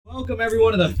Welcome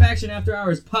everyone to the Faction After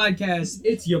Hours podcast.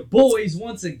 It's your boys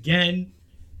once again.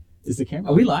 Is the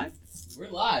camera? Are we live? We're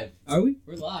live. Are we?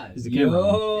 We're live. Is the camera?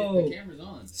 Yo. The camera's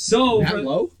on. So That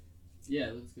low? Yeah,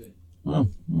 it looks good. Oh, all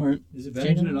right. Is it better?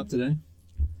 Changing it up today.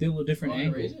 Did a little different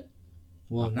Want to raise angle. it?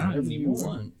 Well, not Whatever you anymore.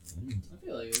 want. I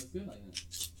feel like it looks good like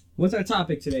that. What's our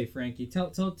topic today, Frankie?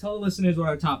 Tell the listeners what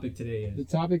our topic today The is.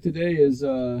 topic today is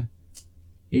H2Oi.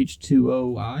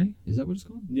 Is that what it's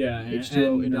called? Yeah,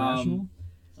 H2O International.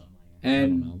 Something like I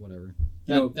and don't know. Whatever.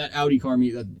 Yo, That Audi car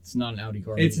meet. That's not an Audi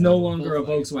car. it's meet. no longer a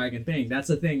Volkswagen. Volkswagen thing. That's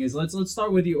the thing. Is let's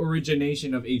start with the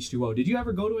origination of H2O. Did you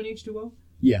ever go to an H2O?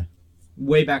 Yeah.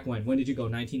 Way back when? When did you go?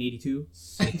 1982.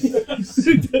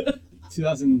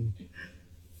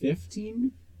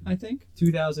 2015, I think.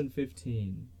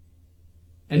 2015.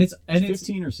 And it's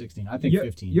 15 or 16. I think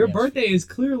 15. Your yes. birthday is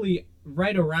clearly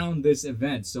right around this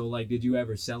event. So, like, did you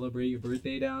ever celebrate your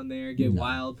birthday down there? Get No.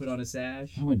 wild, put on a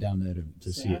sash? I went down there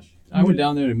to see it. Sash? I went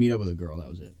down there to meet up with a girl. That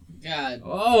was it. God.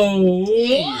 Oh,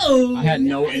 whoa! I had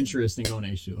no interest in going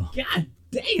to H2O. God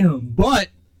damn! But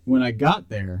when I got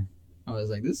there, I was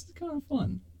like, this is kind of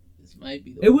fun. This might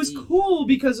be the It was week. cool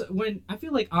because when I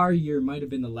feel like our year might have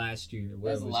been the last year.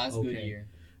 Where That's it the was last okay. good year.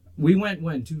 We went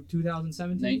when?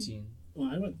 2017? 19.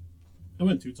 Well, I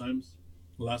went 2 times.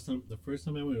 The first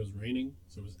time I went, it was raining,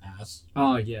 so it was ass.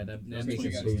 Oh, yeah. That That's makes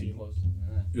what sense. you gotta do.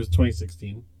 It was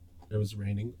 2016. It was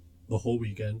raining the whole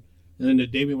weekend. And then the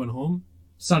day we went home,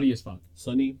 Sunny as fuck.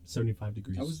 sunny, 75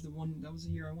 degrees. That was the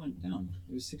year I went down.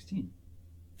 It was 16.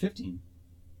 15.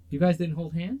 You guys didn't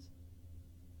hold hands?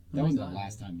 That Oh was my the God.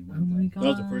 last time you Oh went my there. god. That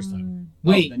was the first time.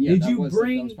 Wait, Oh, then, yeah, did that you was,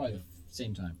 bring... That was probably the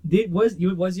same time. Was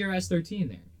your S13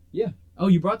 there? Yeah. Oh,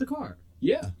 you brought the car.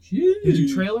 Yeah. Did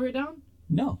you trailer it down?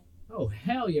 No. Oh,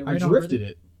 hell yeah. I Right on drifted rhythm.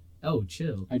 it. Oh,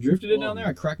 chill. I drifted it down there.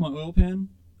 I cracked my oil pan.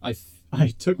 I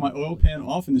took my oil pan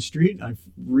off in the street. I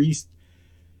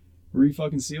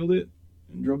fucking sealed it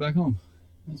and drove back home.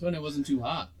 That's when it wasn't too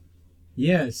hot.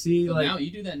 Yeah, see, So like... now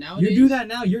you do that nowadays? You do that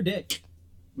now, you're dead.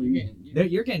 You're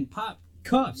You're getting popped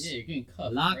cuffs. yeah, you're getting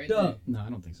cuffed. Locked right up. No, I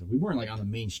don't think so. We weren't like on the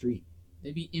main street.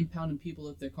 They'd be impounding people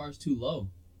if their car's too low.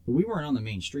 But we weren't on the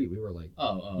main street. We were like...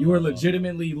 You were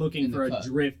legitimately looking In the for a cut.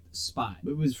 drift spot.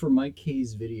 It was for Mike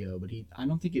K's video, but I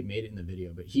don't think it made it in the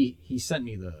video, but he sent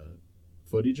me the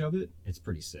footage of it. It's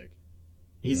pretty sick.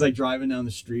 He's like driving down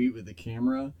the street with the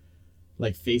camera,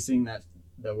 like facing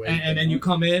the way. And then you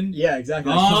come in. Yeah,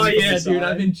 exactly. Oh, Coming from yeah, the dude. side.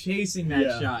 I've been chasing that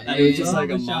Yeah. shot. And it was just I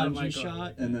like a love the of my Manji car.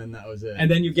 shot, and then that was it.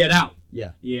 And then you get out.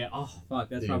 Yeah. Yeah. Oh, fuck.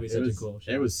 That's Dude, probably it such was, a cool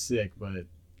shot. It was sick, but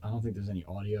I don't think there's any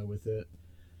audio with it.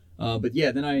 But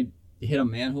yeah, then I hit a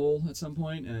manhole at some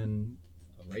point, and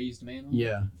A raised manhole?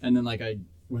 yeah, and then like I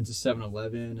went to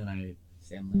 7-Eleven, and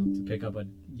Sam Lamb. to pick up a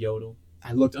yodel.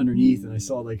 I looked underneath, and I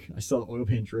saw the oil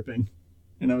pan dripping,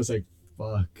 and I was like,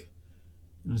 fuck.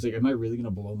 And I was like, am I really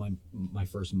gonna blow my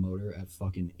first motor at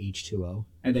fucking H2O?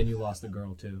 And then you lost the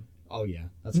girl, too. Oh yeah,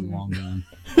 that's long gone.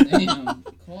 Damn,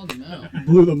 called him out.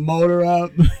 Blew the motor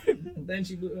up. Then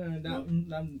she blew...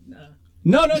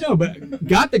 No, but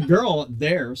got the girl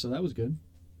there, so that was good.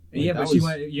 Like, yeah, that but she was-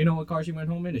 went... You know what car she went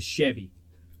home in? A Chevy.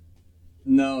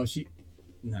 No,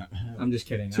 no. I'm just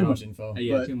kidding. Too much info.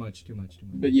 Yeah, but, too much.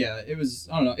 But yeah, it was.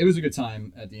 I don't know. It was a good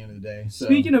time at the end of the day. So.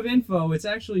 Speaking of info, it's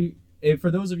actually...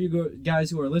 For those of you guys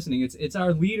who are listening, it's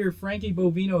our leader, Frankie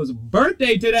Bovino's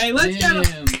birthday today. Let's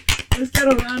get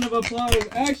a round of applause.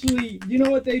 Actually, you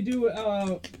know what they do?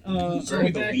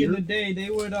 Sorry, Back the in leader? the day, they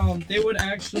would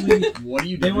actually What are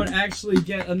you they doing? would actually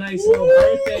get a nice little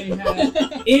birthday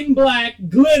hat in black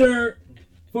glitter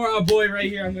for our boy right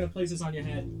here. I'm gonna place this on your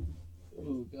head.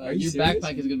 Oh, God. Are you Your serious?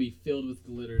 backpack is gonna be filled with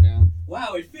glitter now.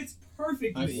 Wow, it fits I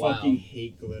perfectly. Wow. fucking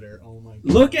hate glitter. Oh my god.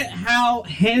 Look at how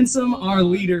handsome our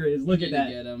leader is. Look You at need to that.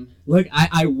 Get him. Look,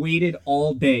 I waited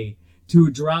all day to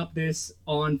drop this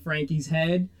on Frankie's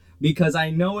head because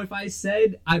I know if I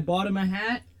said I bought him a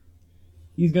hat,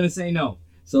 he's gonna say no.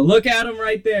 So look at him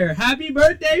right there. Happy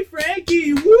birthday,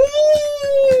 Frankie! Woo!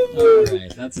 All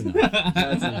right, that's enough.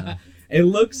 That's enough. It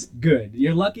looks good.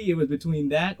 You're lucky it was between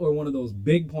that or one of those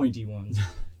big pointy ones.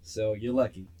 So you're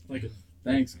lucky.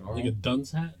 Thanks, Carl. Like a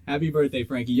dunce hat. Happy birthday,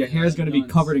 Frankie. Your Yeah, hair's gonna be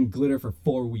dunce. covered in glitter for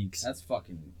 4 weeks. That's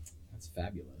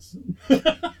fabulous.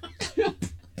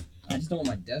 I just don't want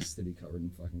my desk to be covered in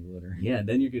fucking glitter. Yeah,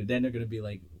 then they're gonna be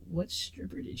like, what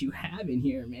stripper did you have in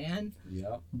here, man?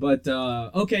 Yep. But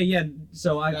okay, yeah.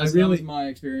 So I That really was my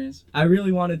experience. I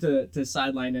really wanted to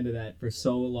sideline into that for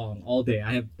so long, all day.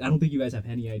 I don't think you guys have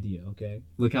any idea. Okay,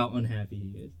 look how unhappy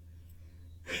he is.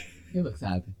 He looks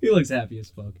happy. He looks happy as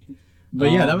fuck.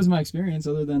 But yeah, that was my experience.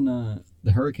 Other than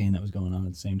the hurricane that was going on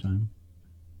at the same time.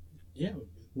 Yeah,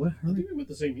 What I think we went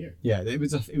the same year. Yeah, it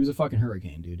was a fucking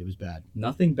hurricane, dude. It was bad.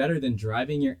 Nothing better than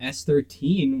driving your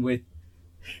S13 with.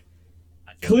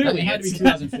 Clearly, It had to be it's-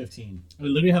 2015. I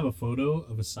literally have a photo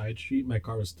of a side street. My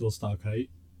car was still stock height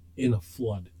in a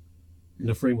flood. And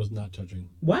the frame was not touching.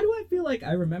 Why do I feel like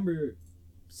I remember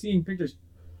seeing pictures?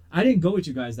 I didn't go with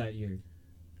you guys that year.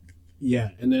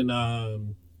 Yeah, and then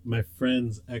my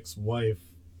friend's ex-wife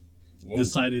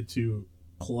decided to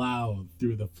plow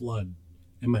through the flood,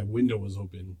 and my window was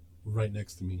open right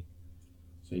next to me.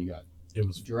 So you got It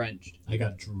was Drenched. I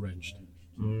got drenched.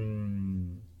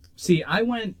 See, I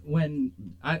went when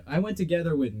I went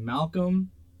together with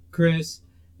Malcolm, Chris,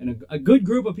 and a good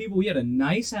group of people. We had a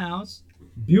nice house,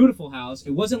 beautiful house.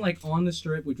 It wasn't like on the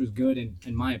strip, which was good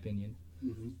in my opinion.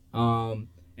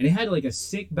 And it had like a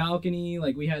sick balcony.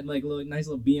 Like we had like nice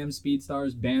little BM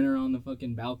Speedstars banner on the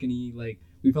fucking balcony. Like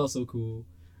we felt so cool.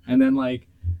 And then like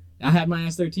I had my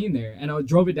S13 there, and I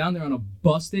drove it down there on a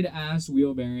busted ass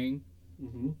wheel bearing.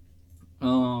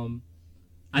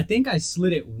 I think I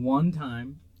slid it one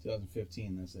time.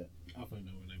 2015. That's it. I'll find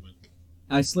out when I went.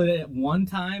 I slid it one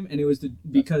time, and it was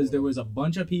because there was a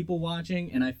bunch of people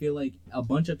watching, and I feel like a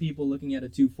bunch of people looking at a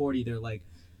 240, they're like,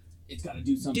 It's got to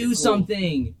do something. do cool.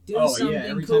 something. Do Oh something yeah,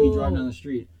 every cool. time you drive down the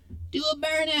street. Do a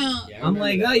burnout. Yeah, I I'm remember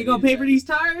like, that oh, you when gonna did pay for that. these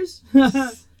tires?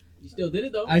 You still did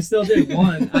it though. I still did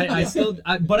one. But I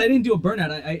didn't do a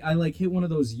burnout. I like hit one of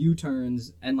those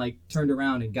U-turns and like turned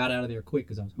around and got out of there quick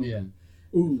because I was hungry. Yeah.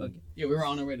 Ooh. Fuck it. Yeah, we were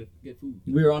on our way to get food.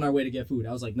 We were on our way to get food.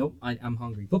 I was like, nope, I'm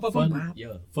hungry. Fun.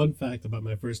 Yeah. Fun fact about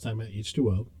my first time at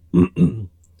H2O.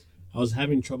 I was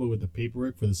having trouble with the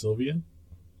paperwork for the Sylvia.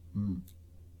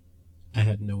 I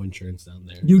had no insurance down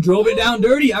there. You drove it down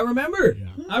dirty. I remember. Yeah.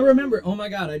 I remember. Oh my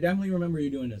god, I definitely remember you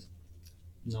doing this.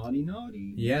 Naughty,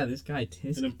 naughty. Yeah, this guy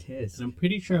tisk And I'm- tisk. And I'm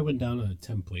pretty sure I went down on a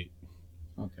template.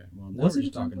 Okay. Well, now Was we're it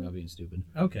just a talking template? about being stupid.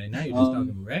 Okay, now you're just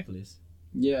talking reckless.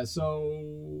 Yeah.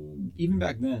 So even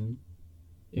back then,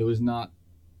 it was not.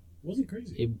 Wasn't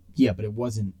crazy. But it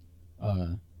wasn't.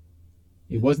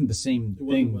 It wasn't the same It wasn't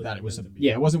thing what that it it was. meant to be.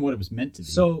 Yeah, it wasn't what it was meant to be.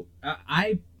 So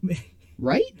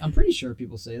right? I'm pretty sure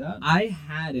people say that. I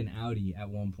had an Audi at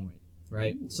one point,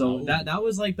 right? So Ooh. that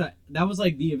was like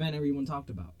the event everyone talked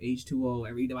about. H2O,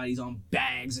 everybody's on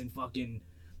bags and fucking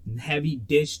heavy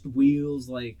dished wheels,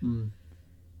 like,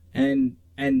 and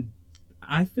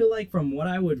I feel like from what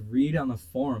I would read on the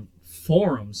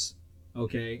forums,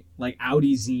 okay, like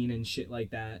Audi Zine and shit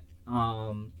like that.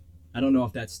 I don't know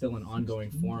if that's still an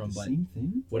ongoing forum, but Same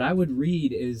thing. what I would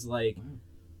read is like, Wow.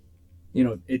 you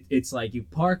know, it's like you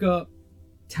park up,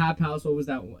 tap house. What was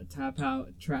that one? Tap house,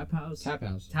 trap house, Tap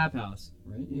house. tap house.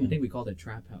 Right. I think we called it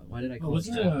trap house. Why did I Oh, call it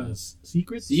wasn't trap it house?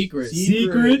 Secrets? Secrets.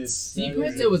 Secrets.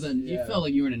 It was a. You Yeah. felt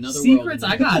like you were in another Secrets.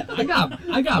 world. I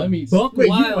got Let me- buck Wait, you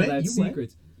wild went? at You went?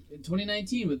 Secrets. In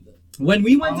 2019 with. When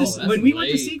we went Oh, to that's when we went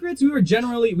to late. Secrets, we were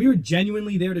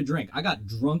genuinely there to drink. I got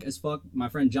drunk as fuck. My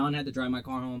friend John had to drive my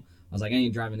car home. I was like, I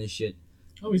ain't driving this shit.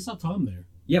 Oh, we saw Tom there.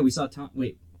 Yeah, we saw Tom.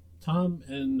 Wait, Tom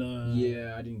and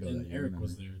Yeah, I didn't go. and there. Eric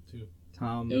was there too.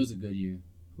 Tom. It was a good year.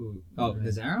 who? Oh, Right.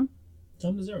 Nazaro.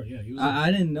 Tom Nazaro, yeah, he was. there. I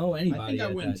didn't know I anybody. think I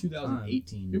at went in that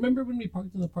 2018. You remember when we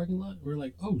parked in the parking lot? We were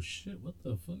like, oh shit, what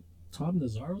the fuck? Tom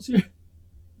Nazaro's here?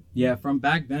 Yeah, from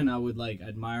back then, I would like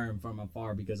admire him from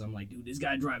afar because I'm like, dude, this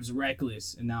guy drives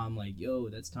reckless, and now I'm like, yo,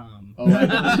 that's Tom. Oh,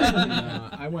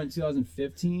 I went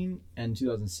 2015 and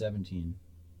 2017.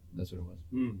 That's what it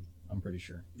was. I'm pretty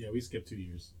sure. Yeah, we skipped 2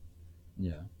 years.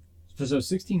 Yeah. So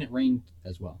 16 it rained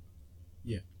as well.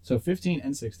 Yeah. So 15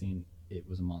 and 16 it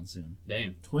was a monsoon.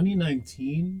 Damn.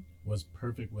 2019 was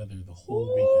perfect weather the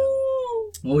whole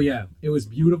weekend. Oh yeah, it was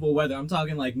beautiful weather. I'm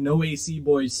talking like no AC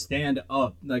boys stand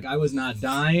up. Like I was not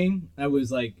dying. I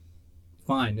was like,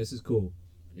 fine, this is cool.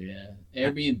 Yeah.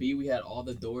 Airbnb, we had all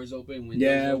the doors open. Windows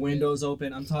Yeah, open. windows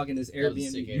open. I'm talking this That was a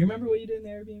Airbnb. sick You remember what you did in the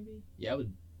Airbnb? Yeah, I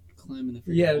would climb in the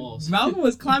freaking Yeah, walls. Malcolm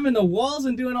was climbing the walls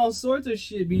and doing all sorts of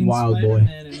shit, being Wild boy.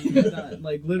 Spider-Man and he was not-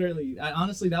 like literally.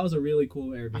 Honestly, that was a really cool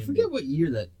Airbnb. I forget what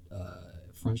year that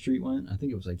Front Street went. I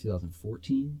think it was like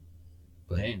 2014.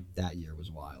 But Damn. that year was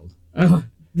wild.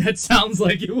 That sounds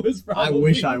like it was. Probably. I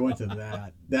wish I went to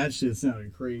that. That shit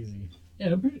sounded crazy.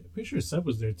 Yeah, I'm pretty sure Seb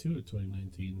was there too in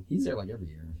 2019. He's there like every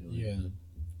year. I feel like. Yeah.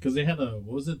 Because they had what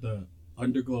was it, the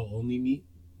Underglow only meet?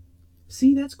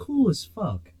 See, that's cool as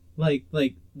fuck. Like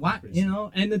what, you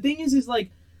know? And the thing is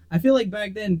like, I feel like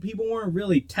back then people weren't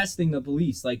really testing the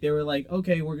police. Like they were like,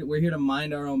 okay, we're here to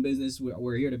mind our own business.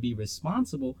 We're here to be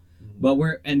responsible, but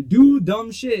and do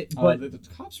dumb shit. But the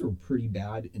cops were pretty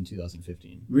bad in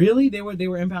 2015. really, they were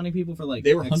impounding people for like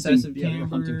They were hunting. excessive Yeah, they were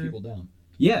hunting timbre. people down.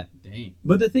 Yeah. Dang.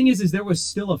 But the thing is there was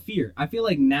still a fear. I feel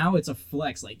like now it's a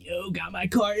flex. Like, yo, got my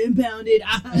car impounded.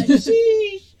 Ah,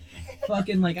 sheesh.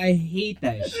 Fucking, like, I hate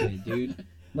that shit, dude.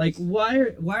 Like, why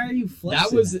are you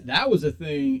flexing? That was a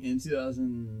thing in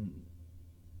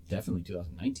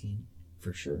 2019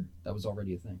 for sure. That was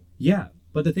already a thing. Yeah,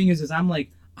 but the thing is I'm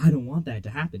like, I don't want that to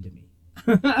happen to me.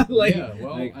 Like, yeah,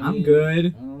 well, like, I I'm mean, good. I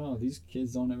don't know. These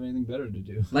kids don't have anything better to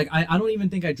do. Like, I don't even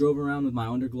think I drove around with my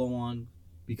underglow on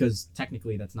because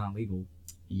technically that's not legal.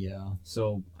 Yeah.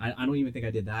 So I don't even think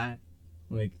I did that.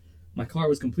 Like, my car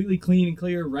was completely clean and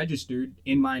clear, registered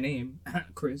in my name,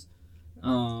 Chris.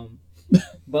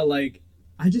 But like,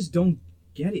 I just don't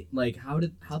get it. Like, how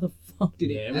the fuck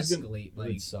did it escalate? It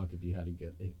would suck if you had to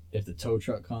get if the tow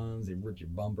truck comes, they rip your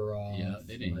bumper off. Yeah,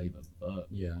 they didn't like, give a fuck.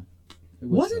 Yeah.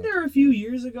 Wasn't there a few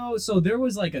years ago? So there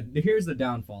was like here's the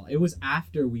downfall. It was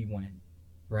after we went,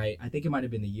 right? I think it might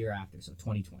have been the year after, so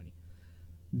 2020.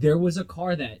 There was a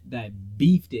car that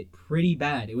beefed it pretty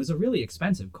bad. It was a really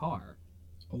expensive car.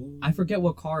 Oh. I forget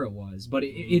what car it was, but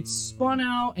it spun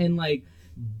out and like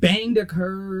banged a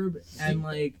curb and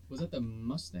like. Was that the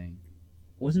Mustang?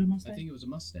 Was it a Mustang? I think it was a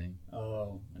Mustang.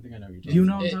 Oh, I think I know what you're Do you talking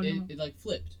know about. what I'm talking about? It like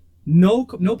flipped.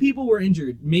 No people were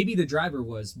injured. Maybe the driver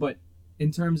was, but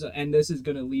in terms of, and this is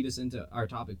gonna lead us into our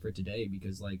topic for today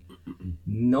because like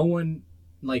no one,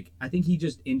 like I think he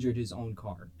just injured his own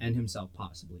car and himself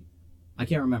possibly. I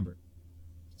can't remember.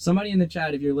 Somebody in the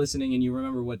chat, if you're listening and you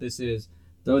remember what this is,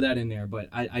 throw that in there. But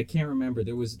I can't remember.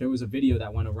 There was a video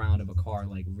that went around of a car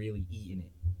like really eating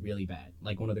it really bad,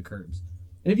 like one of the curbs.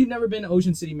 And if you've never been to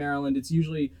Ocean City, Maryland, it's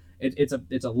usually it's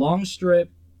a long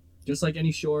strip, just like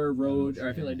any shore road, or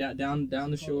I feel like down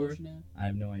the shore. I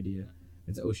have no idea.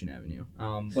 It's Ocean Avenue.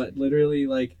 But literally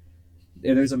like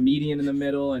there's a median in the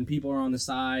middle and people are on the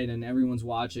side and everyone's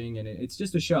watching and it's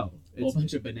just a show. A whole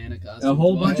bunch of banana costumes. A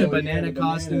whole bunch of Oh, yeah, banana the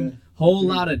costumes, banana. whole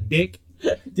lot of dick.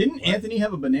 Didn't Anthony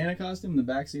have a banana costume in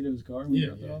the backseat of his car when he Yeah,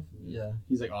 dropped it yeah. off? Yeah.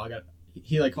 He's like,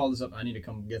 he like called us up. I need to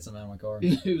come get some out of my car.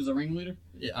 He was a ringleader.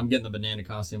 Yeah, I'm getting the banana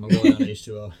costume. I'm going down to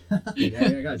H2O. Yeah,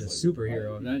 I got the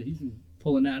superhero. He's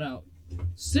pulling that out.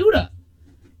 Suit up.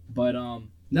 But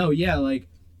no, yeah, like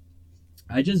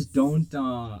I just don't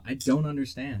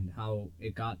understand how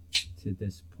it got to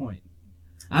this point.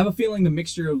 I have a feeling the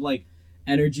mixture of like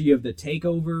energy of the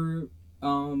takeover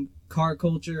car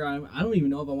culture. I don't even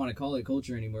know if I want to call it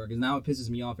culture anymore because now it pisses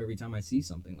me off every time I see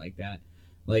something like that.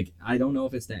 Like I don't know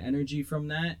if it's the energy from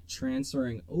that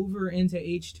transferring over into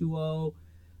H2O.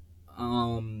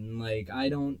 Like I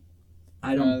don't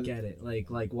get it. Like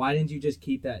why didn't you just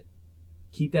keep that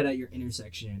at your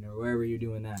intersection or wherever you're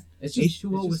doing that? It's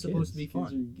H2O was kids. supposed to be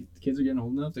fun. Kids are getting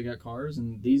old enough. They got cars,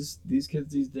 and these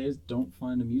kids these days don't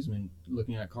find amusement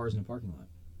looking at cars in a parking lot.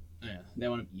 Yeah, they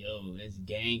want to. Yo, it's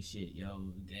gang shit. Yo,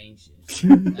 gang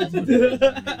shit. That's what it is.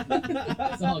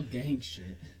 It's all gang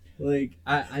shit. Like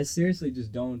I seriously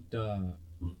just don't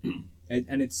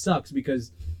and it sucks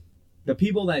because the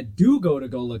people that do go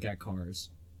look at cars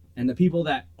and the people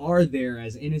that are there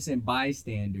as innocent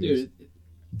bystanders, Dude,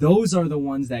 those are the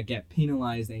ones that get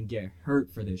penalized and get hurt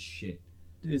for this shit.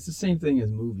 it's the same thing as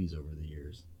movies over the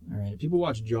years. All right, people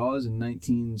watch Jaws in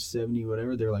 1970,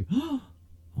 whatever. They're like, oh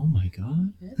my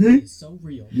god. It's so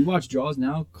real. You watch Jaws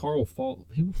now, people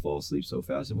fall asleep so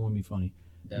fast it won't be funny.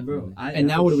 Definitely. And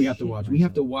now what do we have to watch? We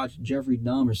have to watch Jeffrey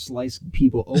Dahmer slice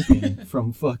people open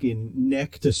from fucking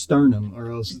neck to sternum,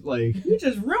 or else like, You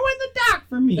just ruined the doc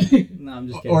for me. No, I'm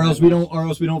just kidding. or else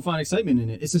we don't find excitement in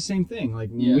it. It's the same thing. Like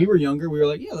when we were younger, we were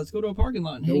like, yeah, let's go to a parking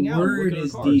lot and The hang out. and word look at our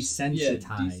is cars.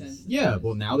 desensitized. Yeah,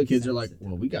 well now the kids are like,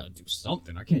 well, we gotta do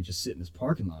something. I can't just sit in this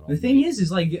parking lot all The thing night. is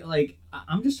like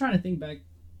I'm just trying to think back.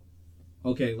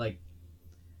 Okay, like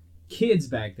kids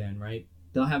back then, right?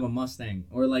 They'll have a Mustang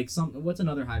or like what's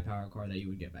another high power car that you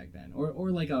would get back then,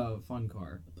 or like a fun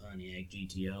car. Pontiac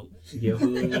GTO. Yo,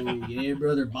 yeah,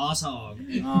 brother, boss hog.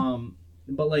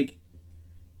 But like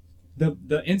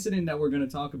the incident that we're gonna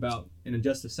talk about in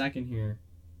just a second here,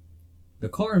 the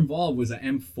car involved was an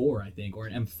M4, I think, or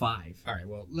an M5. All right,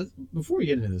 well, before we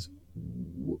get into this,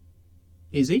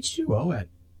 is H2O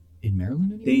in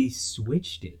Maryland anymore? They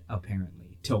switched it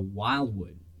apparently to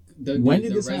Wildwood. When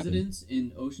did the this happen? residents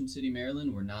in Ocean City,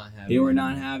 Maryland, were not having. They were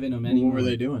not having them What anymore. were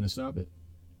they doing to stop it?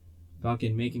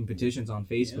 Fucking making petitions on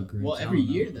Facebook groups. Well, I every don't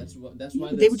know. year, that's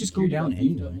why They would just go security down got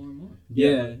beefed up anyway. more and more.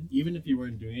 Yeah, Even if you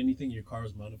weren't doing anything, your car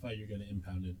was modified, you're gonna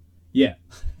impound it. yeah.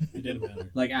 It didn't matter.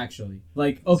 Like actually,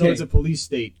 like okay. So it's a police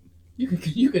state. You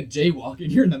could jaywalk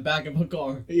and you're in the back of a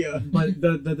car. Yeah. But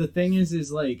the thing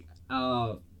is like,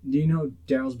 do you know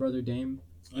Daryl's brother Dame?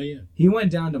 Oh yeah. He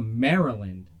went down to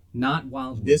Maryland, not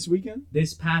Wildwood. This weekend?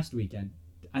 This past weekend.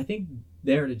 I think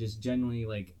there to just generally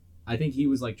like, I think he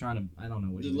was like trying to. I don't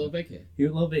know what Just he a was little doing. vacay. He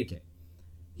was a little vacay.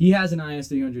 He has an IS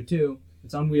 300 too.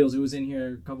 It's on wheels. It was in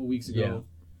here a couple weeks ago. Yeah.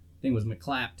 Thing was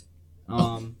McClapped.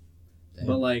 Damn.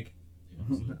 But like,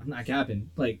 I'm not capping.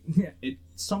 Like,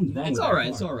 something's wrong. It's with all that right.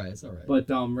 car. It's all right. It's all right. But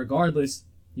regardless,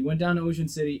 he went down to Ocean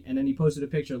City and then he posted a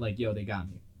picture like, "Yo, they got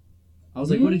me." I was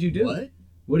like, "What did you do? What?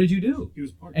 What did you do?" He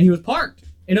was parked. And he was parked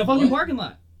in a fucking What? parking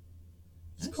lot.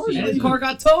 His That's car's And not his even- car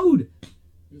got towed.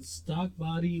 It was stock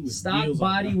body with Stock wheels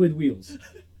body on with wheels.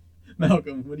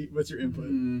 Malcolm, what's your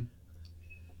input?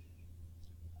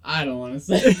 I don't want to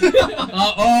say.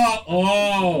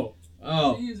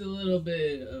 Oh. He's a little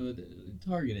bit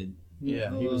targeted.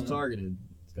 Yeah, he was targeted.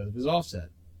 It's because of his offset,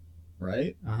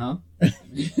 right? Uh-huh.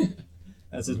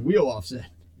 That's his wheel offset.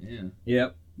 Yeah.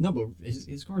 Yep. No, but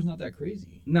his car's not that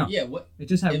crazy. No. Yeah. What? It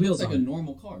just had It wheels looks like on a it.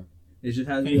 normal car. It just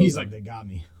has And wheels he's on like, it. they got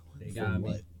me. They For got me.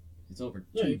 what? It's over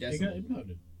Yeah, 2 he got decimals.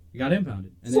 impounded. He got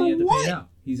impounded. And For then he had to pay what? it out.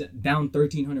 He's down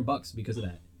 $1,300 because of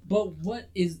that. But what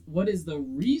is the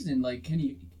reason? Like,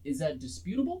 is that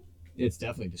disputable? It's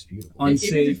definitely disputable. If you're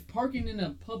Unsafe, just parking in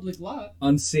a public lot.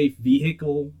 unsafe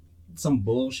vehicle, some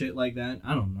bullshit like that.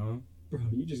 I don't know. Bro,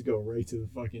 you just go right to the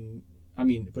fucking. I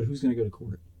mean, but who's gonna go to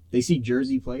court? They see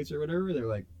Jersey plates or whatever. They're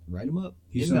like, write him up.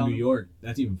 He's Inbound from New him. York.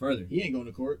 That's even further. He ain't going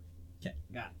to court.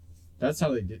 God. That's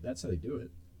how they did. That's how they do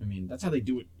it. I mean, that's how they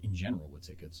do it in general with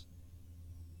tickets.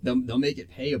 They'll make it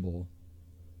payable,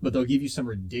 but they'll give you some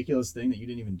ridiculous thing that you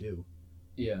didn't even do.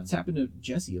 Yeah. It's happened to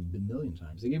Jesse a million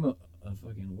times. They gave him a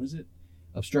fucking, what is it?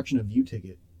 Obstruction of view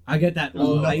ticket. I get that. There's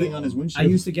all nothing I, on his I windshield.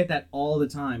 used to get that all the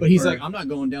time. But he's for like, I'm not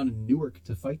going down to Newark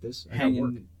to fight this. I got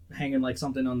work. hanging like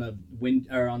something on the wind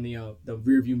or on the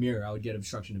rear view mirror. I would get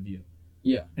obstruction of view.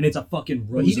 Yeah. And it's a fucking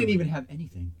rosary. But he didn't even have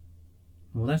anything.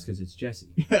 Well, that's because it's Jesse.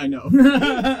 I know.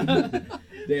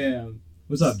 Damn.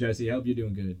 What's up, Jesse? I hope you're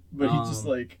doing good. But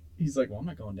he's like, well, I'm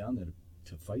not going down there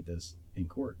to fight this in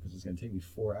court because it's going to take me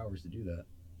 4 hours to do that.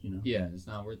 You know. Yeah, it's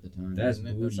not worth the time. That's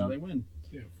That's how they win.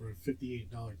 Yeah, for a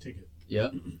 $58 ticket. Yeah.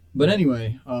 But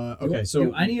anyway, okay, so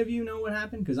do any of you know what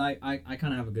happened? Because I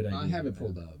kind of have a good idea. I have it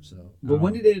pulled up. So, but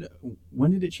when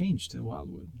did it change to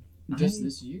Wildwood? Just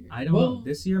this year. I don't know.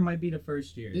 This year might be the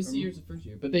first year. This year's the first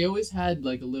year, but they always had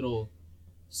like a little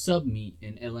sub meet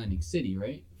in Atlantic City,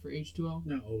 right? For H2O.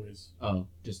 Not always. Oh,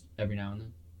 just every now and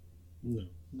then. No.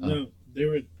 Oh. No, they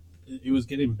were. It was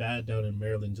getting bad down in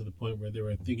Maryland to the point where they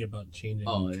were thinking about changing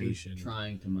Oh, they were location.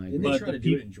 trying to Didn't migrate. they But try the to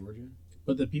do it peop- in Georgia?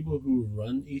 But the people who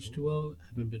run H2O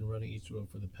haven't been running H2O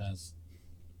for the past.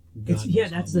 It's, God yeah,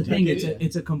 knows that's how the long. thing. Yeah.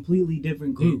 It's a completely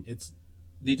different group.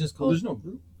 They just call Well, it. there's no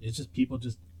group. It's just people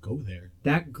just go there.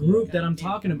 That group Yeah. that I'm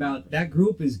talking about, that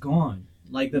group is gone.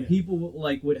 Like the Yeah. people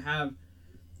like would have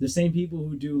the same people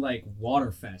who do like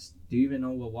Waterfest. Do you even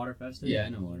know what Waterfest is? Yeah, I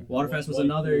know what. Waterfest was What-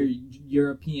 another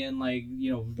European like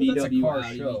But that's a VW car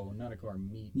Audi. show, not a car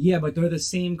meet. Yeah, but they're the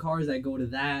same cars that go to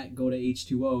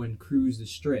H2O and cruise the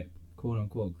strip, quote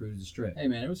unquote, cruise the strip. Hey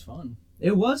man, it was fun.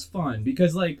 It was fun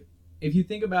because like if you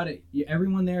think about it,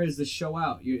 everyone there is the show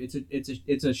out.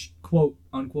 It's a quote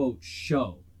unquote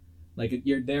show. Like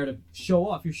you're there to show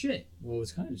off your shit. Well, it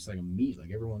was kind of just like a meet,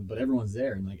 like everyone's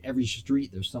there, and like every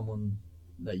street there's someone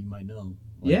that you might know.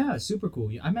 Like, Yeah, super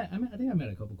cool. I think I met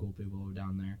a couple cool people who were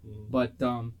down there.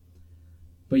 Mhm.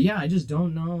 But yeah, I just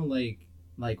don't know like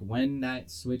when that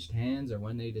switched hands or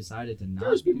when they decided to not. there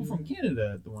was people do from that.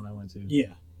 Canada at the one I went to.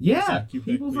 Yeah. Yeah, Like Quebec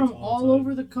people plates from all the all time,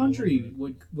 over the all country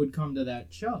over. would come to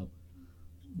that show.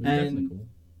 It was And- definitely cool.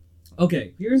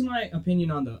 Okay, here's my opinion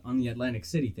on the Atlantic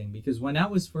City thing because when that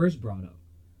was first brought up,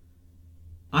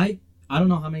 I don't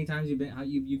know how many times you've been. How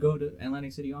you go to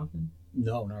Atlantic City often?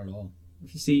 No, not at all.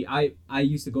 See, I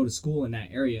used to go to school in that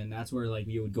area, and that's where like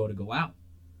you would go out.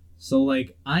 So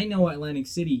like I know Atlantic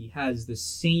City has the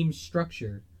same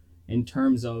structure in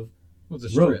terms of What's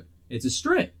a road. strip? It's a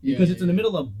strip Yeah, because yeah, it's in the yeah.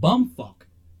 middle of bumfuck.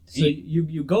 So Ain't-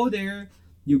 you go there,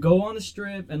 you go on the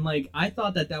strip, and like I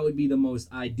thought that would be the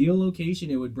most ideal location.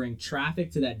 It would bring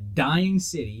traffic to that dying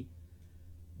city.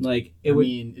 Like it I would.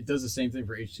 mean, it does the same thing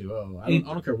for H2O. It-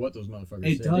 I don't care what those motherfuckers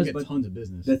it say. does, they get but tons of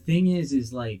business. The thing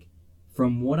is like,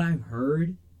 from what I've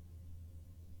heard,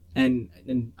 and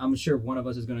I'm sure one of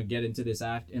us is gonna get into this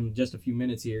in just a few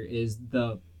minutes here. Is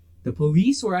the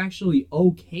police were actually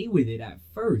okay with it at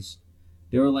first.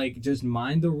 They were like, just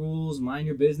mind the rules, mind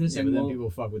your business, yeah, and but then we'll- people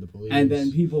fuck with the police. and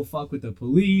then people fuck with the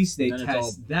police. They And then it's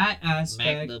test that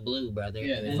aspect, blue, brother.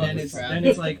 Yeah, they and fuck then with it's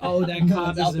traffic. like, oh, that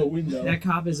cop out is the a, window. that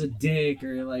cop is a dick,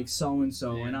 or like so and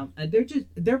so, Yeah. and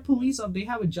they're police. They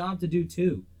have a job to do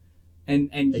too, and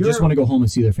They you're, just want to go home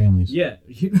and see their families. yeah,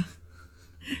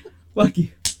 fuck you.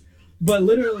 But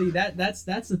literally, that's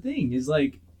the thing. Is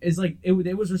like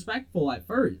it was respectful at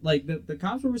first. Like the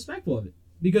cops were respectful of it.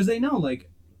 because they know, like,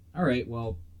 all right,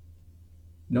 well,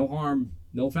 no harm,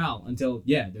 no foul until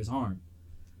there's harm.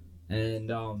 And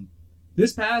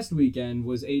this past weekend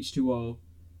was H2O,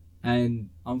 and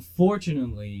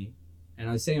unfortunately, and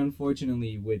I say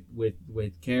unfortunately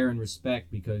with care and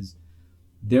respect, because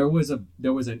there was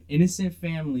an innocent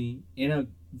family in a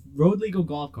road legal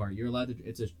golf cart. You're allowed to.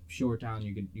 It's a shore town.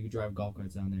 You can drive golf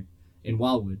carts down there in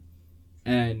Wildwood,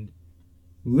 and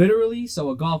literally, so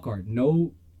a golf cart,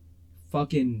 no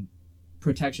fucking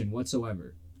protection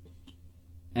whatsoever,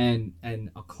 and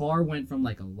a car went from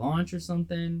like a launch or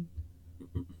something,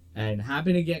 and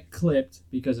happened to get clipped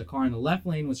because a car in the left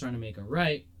lane was trying to make a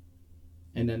right,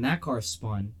 and then that car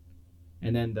spun,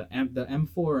 and then the M4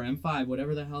 or M5,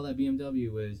 whatever the hell that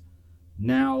BMW is,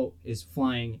 now is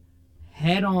flying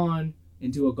head on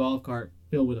into a golf cart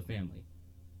filled with a family.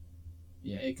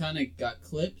 Yeah, it kind of got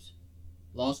clipped,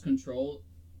 lost control,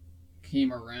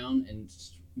 came around and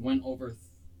went over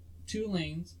 2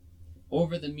 lanes,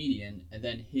 over the median, and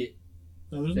then hit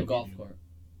the golf cart.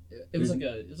 It was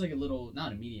like a little,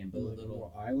 not a median, but Like a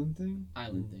little island thing.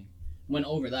 thing. Went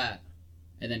over that,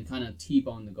 and then kind of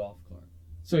T-boned the golf cart.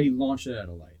 So he launched it at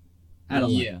a light. At a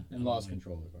light. Yeah. And lost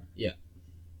control of the car. Yeah.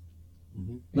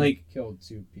 Mm-hmm. Like, killed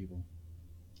 2 people.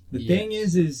 the Yes. thing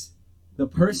is the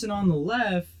person on the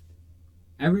left.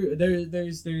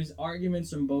 There's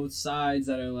arguments from both sides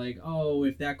that are like, oh,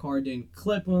 if that car didn't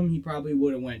clip him, he probably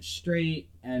would have went straight,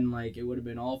 and like it would have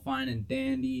been all fine and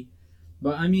dandy.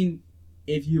 But I mean,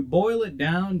 if you boil it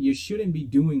down, you shouldn't be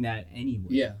doing that anyway.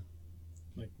 Yeah.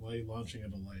 Like, why are you launching at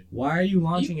a light? Why are you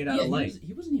launching it at a light?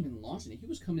 He wasn't even launching it. He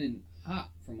was coming in hot,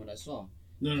 from what I saw.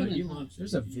 No, Couldn't he it- launched.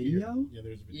 There's a video? Yeah,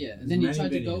 there's a video. Yeah, There's and then he many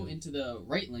tried to go videos. into the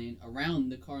right lane around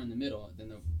the car in the middle. Then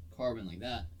the car went like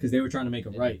that. Because they were trying to make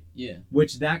a right. Yeah.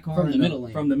 Which that car From in the middle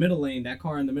lane. From the middle lane, that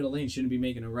car in the middle lane shouldn't be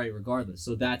making a right regardless.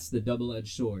 So that's the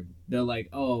double-edged sword. They're like,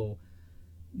 oh,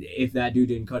 if that dude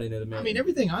didn't cut into the middle. I mean,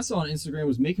 everything I saw on Instagram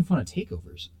was making fun of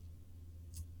takeovers.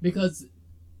 Because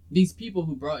these people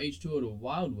who brought H2O to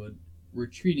Wildwood were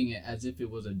treating it as if it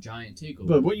was a giant takeover.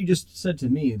 But what you just said to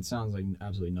me, it sounds like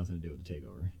absolutely nothing to do with the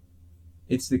takeover.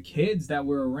 It's the kids that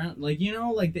were around, like, you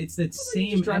know, like it's that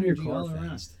same Just driving your energy car all around.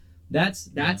 fast. That's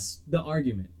the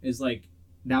argument. Is like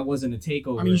that wasn't a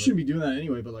takeover. I mean, you shouldn't be doing that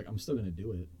anyway, but like, I'm still gonna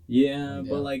do it. Yeah, Yeah,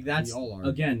 but like that's we all are.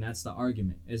 again, that's the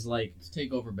argument. Is like it's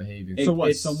takeover behavior. It- So what?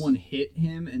 it's- Someone hit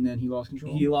him and then he lost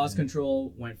control. he lost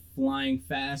control, went flying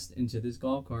fast into this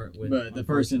golf cart with. But the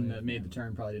person unfortunately, that made the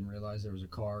turn probably didn't realize there was a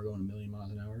car going 1,000,000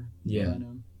 miles an hour. Yeah. behind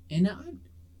him. And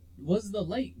was the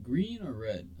light green or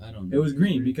red? I don't know. It was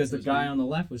green because It the was guy green? on the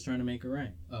left was trying to make a right,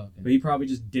 Oh, okay. but he probably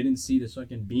just didn't see the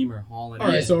fucking beamer hauling. All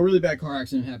right, in. so a really bad car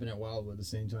accident happened at Wildwood at the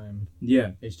same time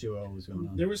Yeah, H2O was going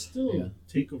on. There was still Yeah.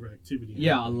 takeover activity.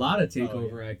 yeah, a happening. lot of Oh,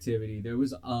 takeover activity. There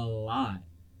was a lot.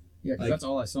 Yeah, because like- that's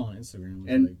all I saw on Instagram.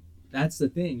 Was And- like, That's the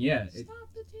thing. Yeah, Stop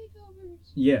the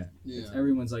takeovers. yeah. Yeah.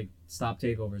 Everyone's like, stop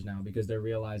takeovers now because they're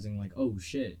realizing like, oh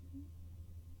shit,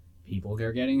 people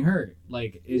are getting hurt.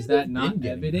 Like, is Yeah, that they've not been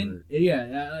getting evident? hurt.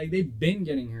 Yeah, like they've been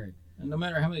getting hurt. and no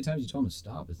matter how many times you tell them to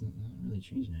stop, it's not really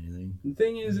changing anything. The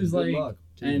thing is Good like, luck,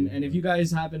 too. and if you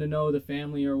guys happen to know the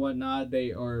family or whatnot,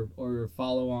 they or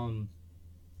follow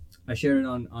I shared it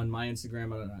on my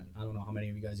Instagram. I don't know how many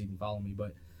of you guys even follow me,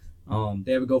 but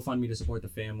they have a GoFundMe to support the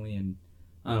family, and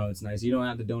I don't know, it's nice. You don't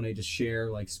have to donate, just share,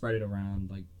 like spread it around,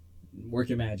 like work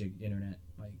your magic, internet,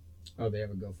 like Oh, they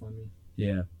have a GoFundMe.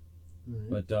 yeah.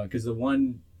 Alright. But because the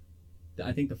one,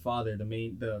 I think the father,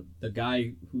 the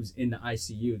guy who's in the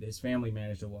ICU, his family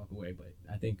managed to walk away, but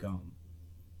I think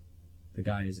the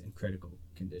guy is in critical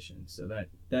condition. So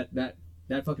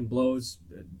that fucking blows,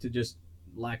 to just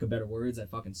lack of better words. That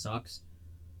fucking sucks,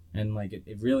 and like it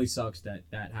really sucks that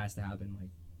has to happen. Like,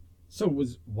 So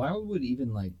was Wildwood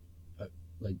even like,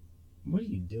 what are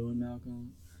you doing,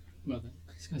 Malcolm? Nothing.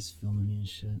 This guy's filming me and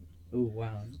shit. oh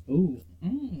wow, ooh,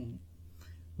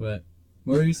 What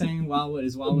were you saying? Wildwood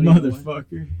is Wildwood even what?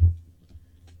 Motherfucker.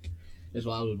 Is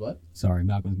Wildwood what? Sorry,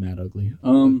 Malcolm's mad ugly.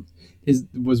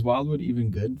 Was Wildwood even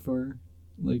good for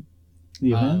like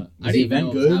the event? I Was didn't the even know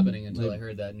event it was good? happening until Like- I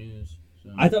heard that news.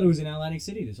 So. I thought it was in Atlantic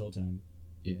City this whole time.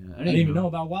 Yeah, I didn't even know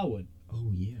about Wildwood.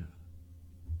 Oh yeah.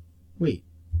 Wait.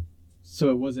 So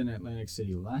it was in Atlantic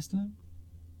City last time?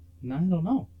 No, I don't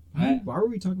know. Why were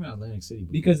we talking about Atlantic City?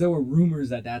 before? Because there were rumors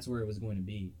that that's where it was going to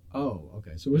be. Oh,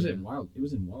 okay. So was it Yeah. Wild? It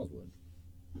was in Wildwood.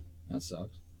 That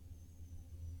sucks.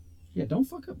 Yeah, don't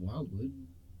fuck up Wildwood.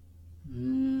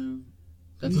 Yeah.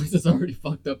 That place is already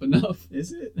fucked up enough.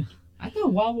 Is it? I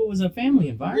thought Wildwood was a family Grace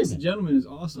the environment. Gentleman is I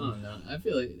awesome. don't know. I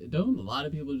feel like don't a lot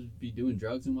of people just be doing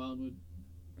drugs in Wildwood?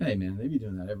 Hey man, they be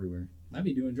doing that everywhere. I'd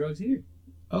be doing drugs here.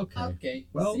 Okay. Okay.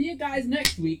 Well- See you guys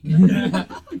next week.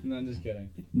 No, I'm just kidding.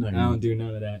 No, I don't do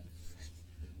none of that.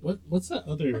 What's that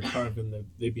other car event that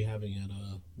they be having at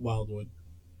Wildwood?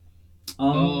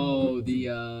 Oh,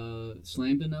 the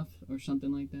Slammed Enough or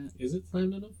something like that. Is it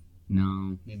slammed enough?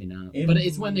 No, maybe not. It- But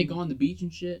it's when they go on the beach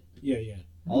and shit. Yeah, yeah.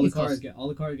 all the it's called-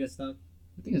 cars get stuck.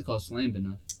 I think it's called Slammed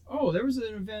Enough. Oh, there was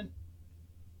an event.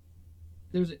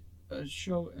 There was a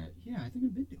show. Yeah, I think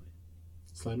I've been to it.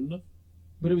 Slammed enough?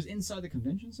 But it was inside the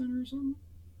convention center or something.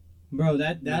 Bro,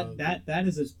 that No.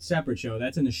 is a separate show.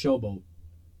 That's in the Showboat.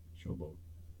 Showboat.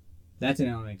 That's in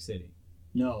Atlantic City.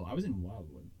 No, I was in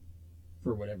Wildwood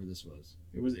for whatever this was.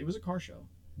 It was a car show.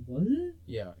 Was it?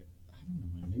 Yeah, I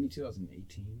don't know, maybe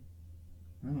 2018,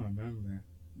 I don't remember.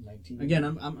 19. Again,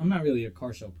 I'm not really a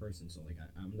car show person, so like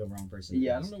I'm the wrong person.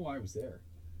 Yeah, I don't know why I was there,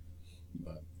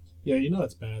 but Yeah, you know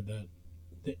it's bad that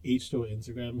the H2Oi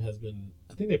Instagram has been.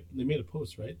 I think they made a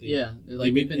post, right? Yeah, they've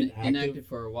like we've been been inactive inactive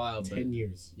for a while, but 10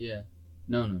 years. yeah.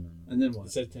 No. and then It what?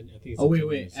 says 10. I think it Oh said 10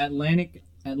 wait, years.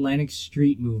 Atlantic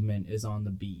Street Movement is on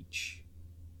the beach.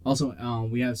 Also,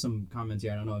 we have some comments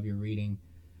here. I don't know if you're reading,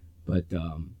 but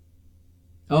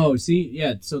oh, see,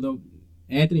 yeah. So the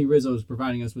Anthony Rizzo is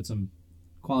providing us with some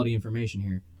quality information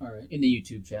here All right. In the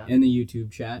YouTube chat. in the YouTube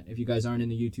chat. If you guys aren't in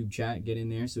the YouTube chat, get in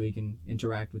there so we can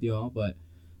interact with y'all. But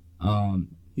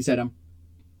he said, "I'm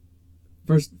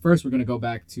first. We're gonna go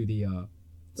back to the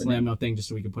Slam No thing just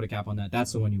so we can put a cap on that.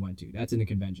 That's the one you went to. That's in the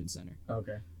convention center.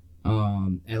 Okay.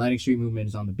 Atlantic Street Movement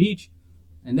is on the beach,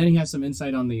 and then he has some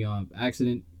insight on the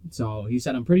accident. So he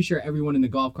said, I'm pretty sure everyone in the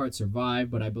golf cart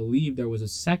survived, but I believe there was a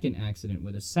second accident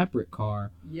with a separate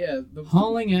car Yeah.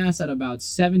 hauling ass at about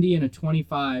 70 and a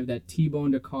 25 that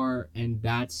T-boned a car, and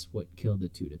that's what killed the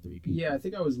 2 to 3 people. Yeah, I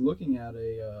think I was looking at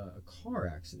a car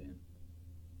accident.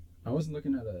 I wasn't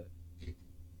looking at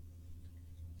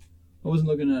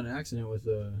an accident with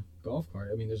a golf cart.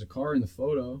 I mean, there's a car in the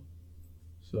photo,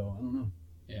 so I don't know.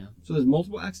 Yeah. So there's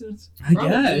multiple accidents? I Probably.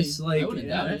 guess. Like, I wouldn't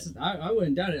doubt it. I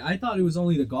wouldn't doubt it. I thought it was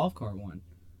only the golf cart one.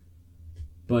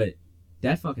 But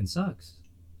that fucking sucks.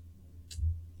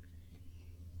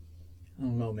 I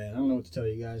don't know, man. I don't know what to tell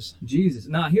you guys. Jesus.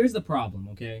 Now, here's the problem,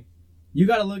 okay? You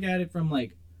got to look at it from,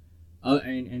 like,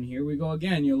 and here we go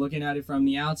again. You're looking at it from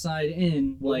the outside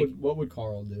in. What would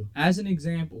Carl do? As an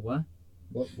example, what?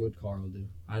 What would Carl do?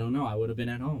 I don't know. I would have been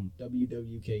at home.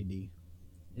 WWKD.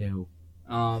 Ew.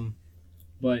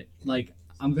 But like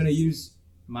I'm gonna use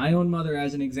my own mother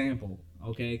as an example,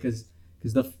 okay? Because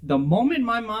the moment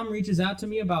my mom reaches out to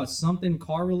me about something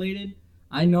car related,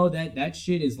 I know that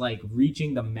shit is like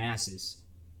reaching the masses.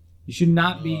 You should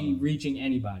not be reaching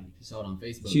anybody. She saw it on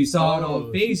Facebook. She saw it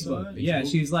on she saw Facebook. it? Yeah,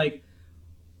 she's like,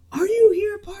 "Are you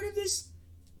here part of this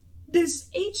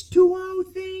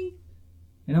H2O thing?"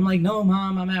 And I'm like, "No,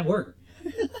 mom, I'm at work."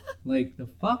 Like the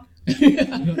fuck? You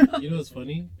know what's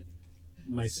funny?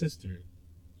 My sister,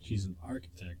 she's an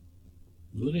architect,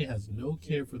 literally has no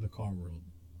care for the car world.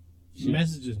 She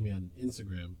messages me on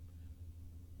Instagram,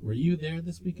 "Were you there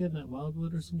this weekend at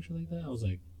Wildwood or some shit like that?" I was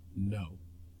like, "No,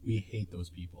 we hate those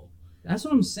people." That's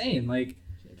what I'm saying. Like,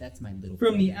 That's my little.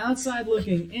 from the outside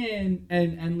looking in,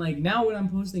 and like now when I'm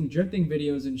posting drifting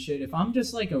videos and shit, if I'm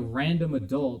just like a random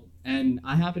adult and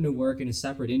I happen to work in a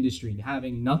separate industry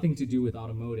having nothing to do with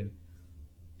automotive,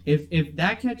 if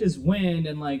that catches wind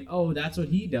and like, oh, that's what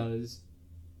he does,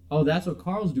 oh, that's what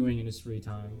Carl's doing in his free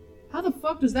time, how the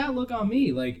fuck does that look on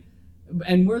me? Like,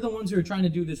 and we're the ones who are trying to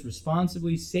do this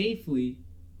responsibly, safely,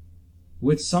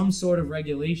 with some sort of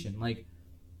regulation. Like,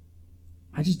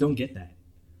 I just don't get that.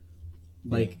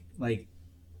 Like,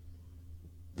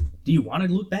 do you want to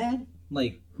look bad?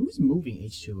 Like, Who's moving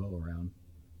H2O around?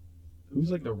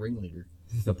 Who's like the ringleader?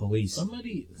 the police.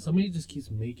 Somebody just keeps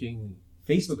making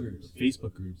Facebook groups.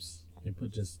 Facebook groups. They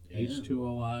put just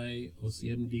H2OI,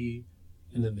 OCMD,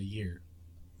 and then the year,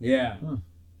 Yeah. and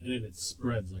then it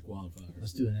spreads like wildfire.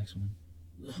 Let's do the next one.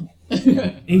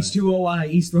 H2OI,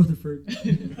 East Rutherford.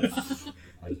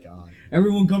 My God.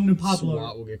 Everyone come to Poplar.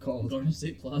 SWAT will get called. Garden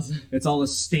State Plaza. It's all a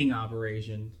sting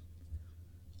operation.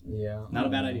 Yeah. Not a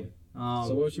bad idea.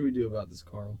 So what should we do about this,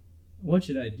 Carl? What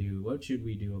should I do? What should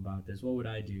we do about this? What would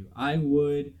I do? I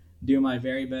would do my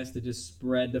very best to just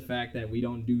spread the fact that we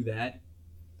don't do that,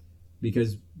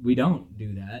 because we don't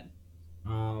do that.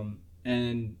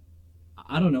 And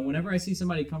I don't know. Whenever I see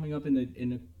somebody coming up in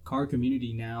the car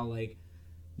community now, like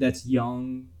that's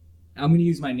young, I'm gonna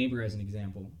use my neighbor as an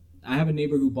example. I have a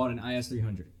neighbor who bought an IS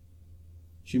 300.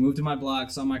 She moved to my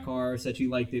block, saw my car, said she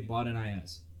liked it, bought an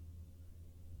IS.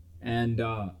 And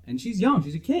she's young,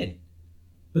 she's a kid.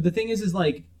 But the thing is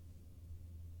like,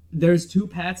 there's two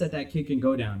paths that kid can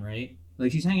go down, right?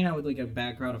 Like she's hanging out with like a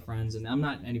bad crowd of friends, and I'm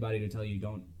not anybody to tell you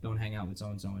don't hang out with so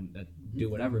and so and do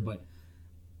whatever, but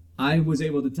I was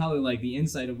able to tell her like the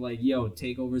insight of like, yo,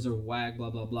 takeovers are whack, blah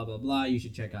blah blah blah blah. You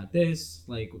should check out this.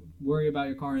 Like, worry about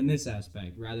your car in this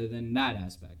aspect rather than that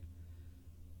aspect.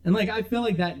 And like I feel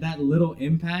like that little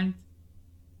impact,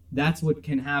 that's what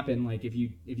can happen. Like if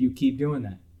you keep doing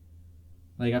that.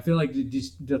 Like I feel like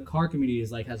just the car community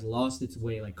is like has lost its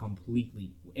way like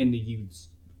completely in the youths.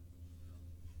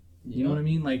 You know what I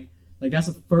mean? Like that's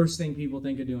the first thing people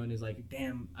think of doing is like,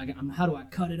 damn, how do I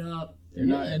cut it up? They're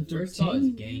not First thought is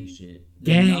entertained. gang shit.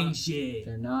 Gang shit.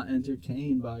 They're not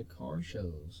entertained by car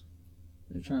shows.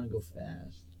 They're trying to go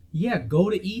fast. Yeah, go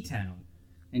to E-Town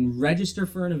and register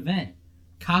for an event.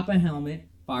 Cop a helmet,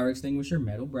 fire extinguisher,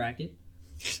 metal bracket,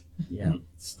 Yeah.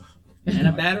 and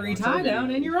a battery tie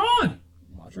down, and you're on.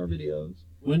 Watch our videos.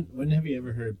 When have you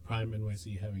ever heard Prime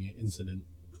NYC having an incident?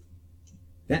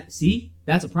 That's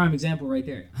a prime example right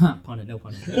there. Huh? Pun it, no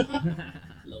pun intended.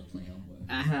 Little play on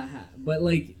boy. But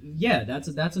like, yeah, that's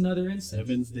another instance.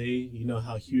 Sevens Day, you know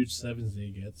how huge Sevens Day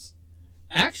gets.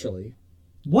 Actually,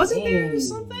 Wasn't there Whoa.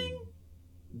 something?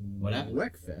 What happened?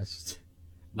 Wreckfest.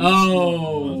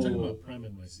 Oh. I'm talking about Prime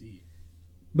NYC.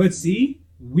 But see,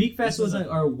 Weekfest was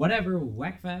or whatever,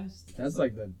 Whackfest. That's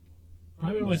like the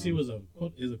Prime NYC was a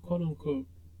quote unquote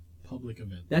public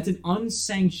event. That's an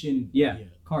unsanctioned, Yeah.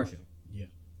 car show.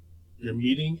 You're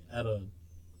meeting at a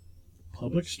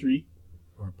public street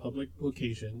or a public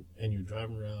location, and you're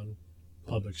driving around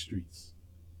public streets.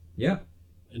 Yeah.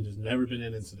 And there's never been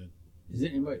an incident. Is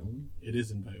it invite only? It is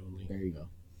invite only. There you go.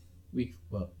 Week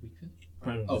fish?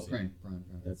 Prime Oh, NYC. prime.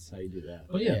 That's how you do that.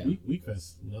 But yeah, Yeah.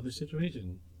 Weekfest, another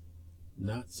situation.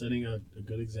 Not setting a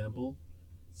good example,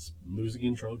 losing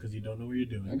control because you don't know what you're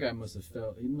doing. That guy must have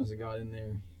felt. He must have got in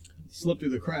there, slipped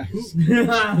through the cracks.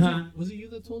 Was it you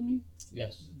that told me?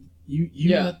 Yes.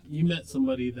 You met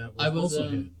somebody that was I was also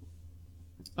hit.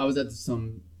 I was at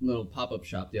some little pop-up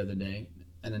shop the other day,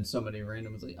 and then somebody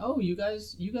random was like, "Oh, you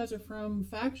guys are from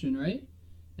Faction, right?"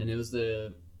 And it was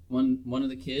the one of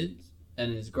the kids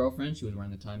and his girlfriend. She was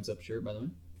wearing the Time's Up shirt, by the way.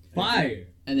 Fire.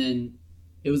 And then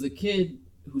it was a kid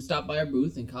who stopped by our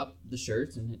booth and copped the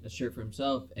shirts and a shirt for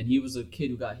himself, and he was a kid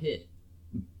who got hit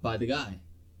by the guy.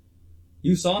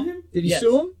 You saw him? Did you Yes.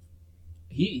 sue him?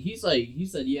 He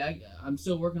said, yeah, I'm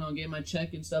still working on getting my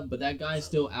check and stuff, but that guy's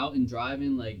still out and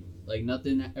driving like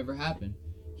nothing ever happened.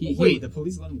 Wait, the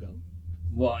police let him go?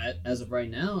 Well, as of right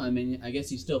now, I mean, I guess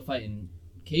he's still fighting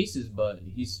cases, but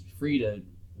he's free to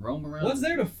roam around. What's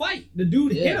there to fight? The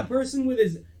dude hit Yeah. a person with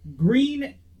his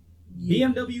green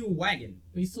BMW wagon.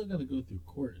 But you still got to go through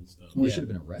court and stuff. Well, he Yeah. should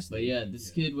have been arrested. But yeah, this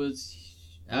kid was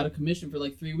out of commission for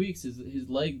like 3 weeks. His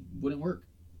leg wouldn't work.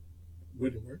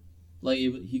 Wouldn't work. Like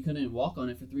he couldn't walk on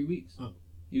it for 3 weeks. Oh.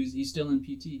 He's still in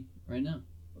PT right now.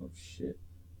 Oh shit.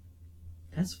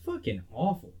 That's fucking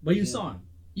awful. But you Yeah. saw him.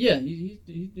 Yeah, he's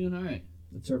doing all right.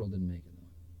 The turtle didn't make it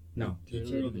though. No. The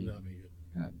turtle did not make it.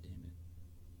 God damn it.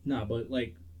 No, but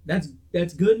like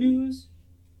that's good news.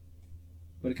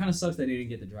 But it kind of sucks that they didn't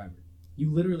get the driver.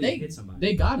 You literally hit somebody.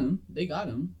 They got him.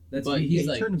 That's but he- he's He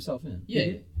like, turned himself in.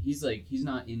 yeah, he's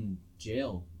not in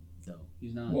jail though.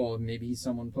 He's not. Well, maybe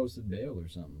someone posted bail or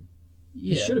something.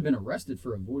 yeah, He should have been arrested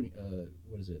for avoiding.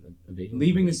 What is it? Evading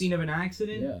leaving the police. scene of an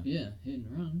accident. Yeah. yeah, hitting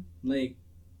around. Like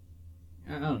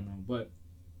I don't know, but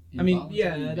I mean,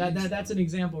 yeah, that's an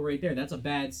example right there. That's a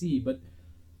bad seed. But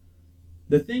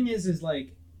the thing is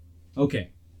like,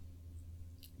 okay,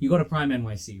 you go to Prime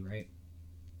NYC, right?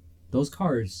 Those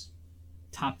cars,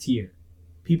 top tier.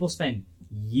 People spend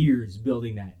years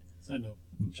building that. Side note.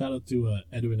 Shout out to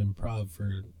Edwin Improv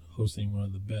for hosting one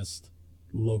of the best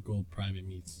local private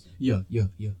meets. Yeah.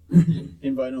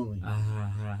 Invite only.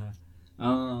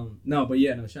 No, but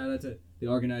yeah, no. Shout out to the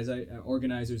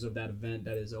organizers of that event.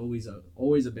 That is always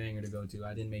a banger to go to.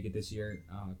 I didn't make it this year.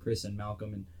 Chris and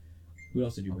Malcolm and who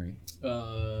else did you bring?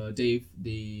 Dave,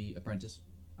 the apprentice.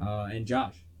 And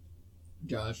Josh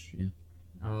Josh.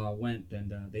 Yeah. went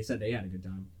and they said they had a good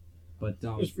time. But It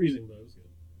was freezing, but it was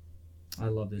good. I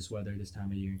love this weather this time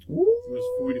of year. It was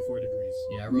 44 degrees.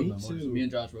 Yeah, I rode Me my motorcycle. too. Me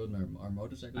and Josh rode our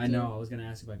motorcycles. I know. I was gonna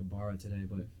ask if I could borrow it today,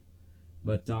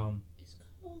 but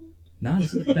now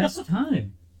is the best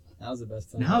time. That was the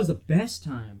best time. Now is the best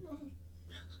time.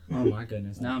 Oh my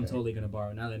goodness! Now I'm Okay. totally gonna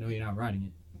borrow. Now that I know you're not riding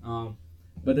it.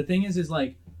 But the thing is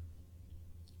like,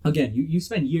 again, you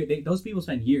spend those people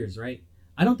spend years, right?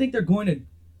 I don't think they're going to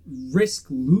risk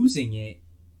losing it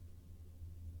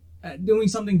doing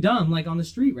something dumb like on the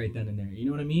street right then and there. You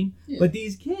know what I mean? Yeah. But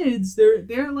these kids,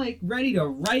 they're like ready to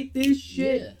write this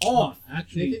shit Yeah. off. They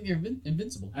Actually, think they're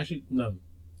invincible. no.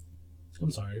 I'm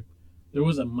sorry. There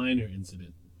was a minor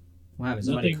incident. What happened?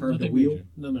 Somebody curved the nothing wheel? major.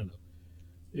 No.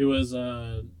 It was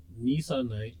Nissan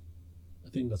night. I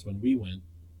think that's when we went.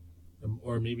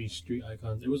 Or maybe Street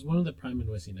Icons. It was one of the Prime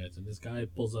NYC nights, and this guy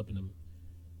pulls up in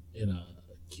a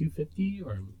Q50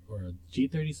 or a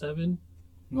G37.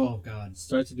 Oh, God.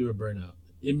 Starts to do a burnout.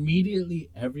 Immediately,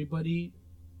 everybody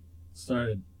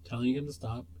started telling him to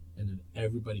stop, and then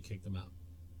everybody kicked him out.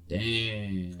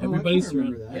 Damn. Everybody's I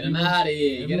remember surrounded. that. Get him out of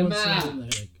here. Get him Everyone's out.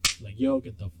 saying, like, yo,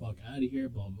 get the fuck out of here,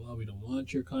 blah, blah, we don't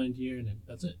want your kind here, and then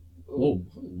that's it. Whoa.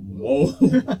 Whoa.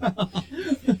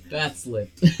 That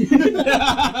slipped.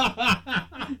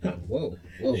 Whoa.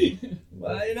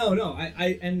 Well, no.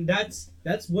 I and that's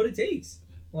what it takes.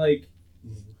 Like,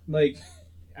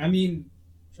 I mean,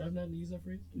 Try not to use that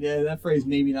phrase. Yeah, that phrase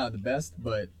maybe not the best,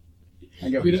 but I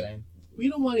get what We you're don't- saying. We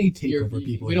don't want any Your- takeover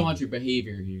people. we don't want your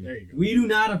behavior here. There you go. we do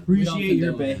not appreciate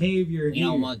your condone that. behavior We here.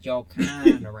 don't want your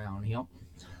kind around here.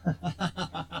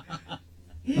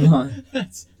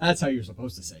 That's how you're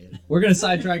supposed to say it. We're gonna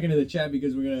sidetrack into the chat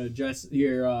because we're gonna address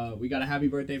here. We got a happy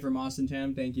birthday from Austin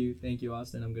Tam. Thank you,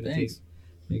 Austin. I'm gonna Thanks.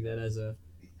 take that as a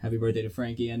happy birthday to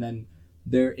Frankie. And then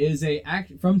there is a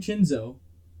act from Chinzo.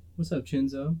 What's up,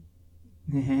 Chinzo?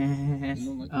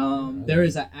 There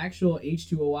is an actual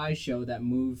H2Oi show that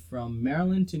moved from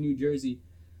Maryland to New Jersey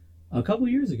a couple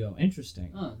years ago.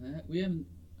 Interesting. Oh, we haven't.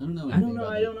 I don't know. I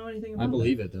don't know anything about I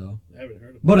believe that. it though. I haven't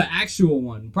heard of But an actual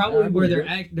one, probably Yeah, I where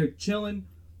believe they're chilling,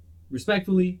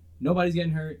 respectfully. Nobody's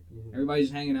getting hurt. it. Everybody's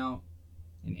just hanging out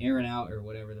and airing out or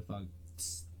whatever the fuck,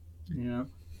 you know.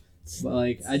 But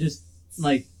like, I just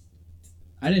like,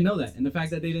 I didn't know that, and the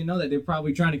fact that they didn't know that, they're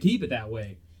probably trying to keep it that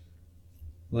way.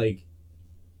 Like,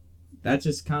 that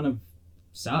just kind of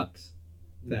sucks.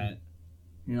 That,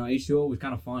 you know, H2O was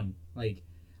kind of fun. Like,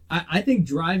 I think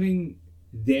driving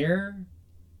there,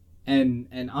 and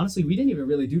honestly, we didn't even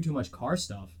really do too much car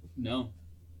stuff. No,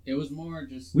 it was more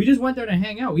just. We just went there to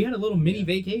hang out. We had a little mini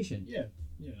vacation. Yeah.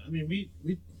 I mean,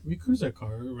 we cruised our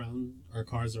cars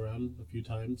around a few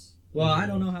times. Well, I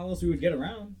don't know how else we would get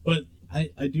around. But I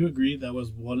do agree that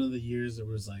was one of the years that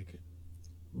was like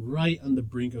right on the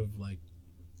brink of like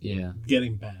Yeah,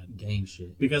 getting bad. gang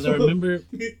shit. Because I remember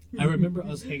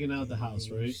us hanging out at the house,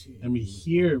 right? And we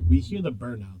hear the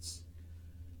burnouts.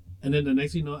 And then the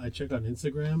next thing you know, I check on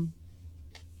Instagram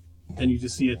and you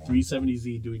just see a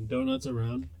 370Z doing donuts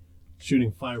around,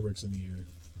 shooting fireworks in the air.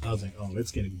 I was like, oh, it's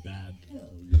getting bad.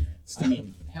 I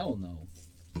mean, hell no.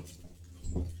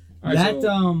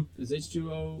 That Is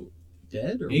H2O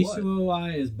dead or what?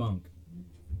 H2OI is bunk.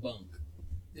 Bunk.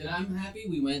 And I'm happy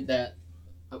we went that.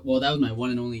 Well, that was my one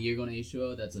and only year going to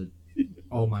H2O. That's a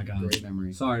Oh my god. great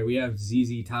memory. Sorry, we have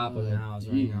ZZ Top in the house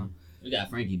right now. We got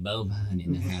Frankie Bovine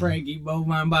in the house. Frankie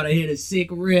Bovine about to hit a sick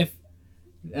riff.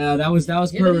 That was per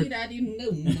I didn't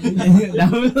know.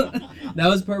 that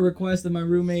was per request of my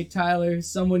roommate Tyler.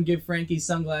 Someone give Frankie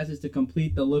sunglasses to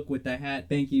complete the look with the hat.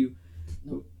 Thank you.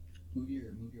 Move your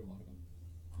water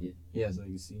bottle. Yeah, so you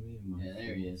can see me in my Yeah,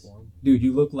 there he is. form. Dude,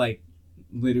 you look like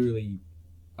literally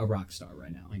a rock star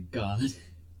right now. Oh my god.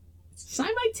 Sign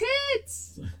my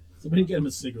tits. Somebody get him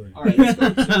a cigarette. All right, let's go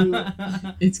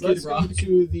to, It's Kid let's go Rock.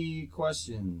 to the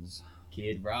questions.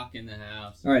 Kid Rock in the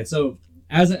house. All right, so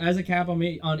as a cap on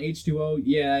H2O,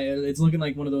 yeah, it's looking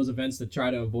like one of those events to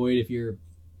try to avoid if you're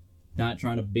not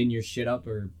trying to bin your shit up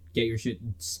or get your shit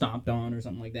stomped on or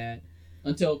something like that.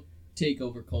 Until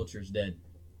takeover culture's dead.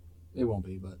 It won't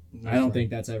be, but I don't think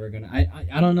that's ever gonna.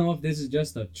 I don't know if this is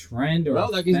just a trend or Well,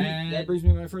 a that brings me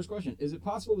fad. to my first question. Is it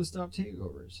possible to stop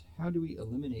takeovers? How do we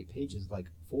eliminate pages like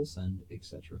Full Send,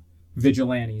 etc.?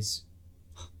 Vigilantes.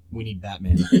 We need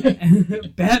Batman.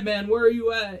 Batman, where are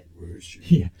you at? Where is she?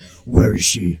 Yeah. Where is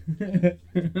she?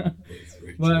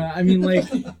 But I mean,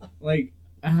 like,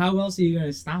 how else are you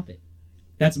gonna stop it?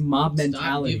 That's mob Stop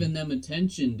mentality. giving them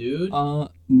attention, dude.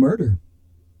 Murder.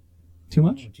 Too Oh,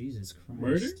 much? Jesus Christ.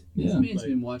 Murder? Yeah. This man's Like-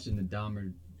 been watching the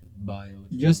Dahmer bio.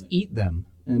 Just eat them,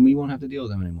 and we won't have to deal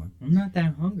with them anymore. I'm not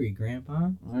that hungry, Grandpa.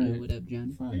 All Hey, right. what up,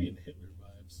 John? Fine. Getting Hitler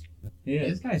vibes. Yeah,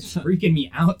 this guy's freaking me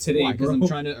out today, Why? Because bro. I'm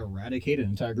trying to eradicate an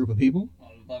entire group of people?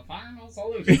 The final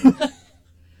solution.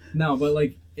 No, but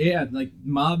like, yeah, like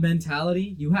mob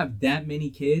mentality. You have that many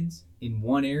kids in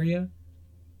one area.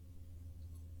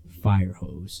 Fire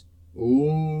hose.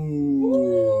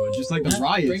 Ooh, just like the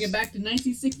riots. Bring it back to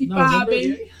 1965, No, remember,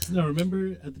 baby.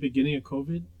 remember at the beginning of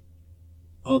COVID,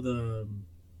 all the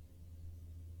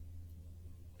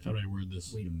how do I word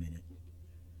this? Wait a minute.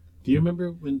 Do you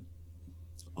remember when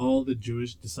all the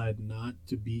Jewish decided not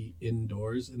to be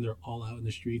indoors and they're all out in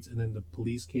the streets, and then the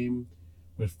police came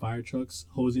with fire trucks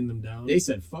hosing them down? They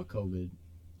said fuck COVID.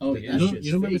 Oh That yeah. You don't, shit's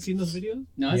you don't remember fake. seeing those videos?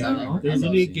 No, it's Yeah, not I that. know. They're I've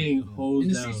literally seen it. getting hosed in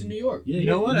the down. streets of New York. Yeah, You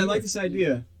know yeah, what? New I like York. this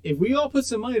idea. If we all put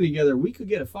some money together, we could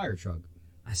get a fire truck.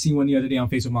 I seen one the other day on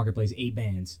Facebook Marketplace. 8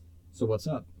 bands. So what's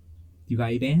up? You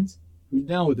got 8 bands? Who's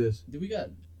down with this? Do we got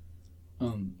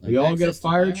We all get a access to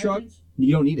fire fire truck? hydrants?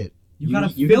 You don't need it. You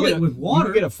gotta can fill get it with You water.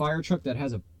 can get a fire truck that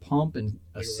has a pump and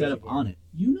a Like a setup reservoir. on it.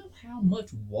 You know how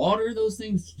much water those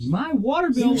things. My water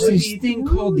bill There's would this be thing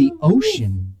through called the roof.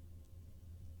 ocean.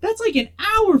 That's like an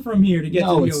hour from here to get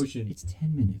No, to the it's, ocean. It's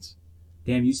 10 minutes.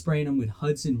 Damn, you spraying them with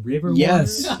Hudson River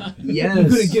Yes. water? Yes.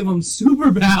 You could give them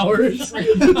superpowers.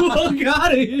 Fuck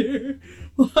out of here.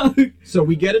 Fuck. So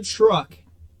we get a truck.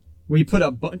 We put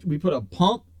a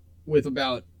pump with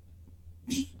about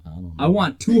I don't know. I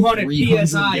want 200 300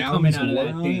 psi coming gallons out of water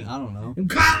that on thing. it? I don't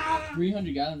know.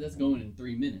 300 gallons. That's going in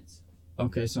 3 minutes.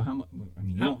 Okay, so how much? I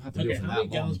mean, you don't have to do Okay, it for how that many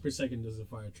gallons long. per second does a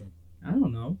fire truck? I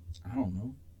don't know. I don't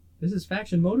know. This is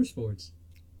Faction Motorsports.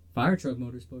 Fire truck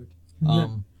motorsport.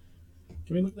 Um.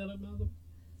 Can we look that up, Malcolm?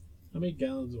 How many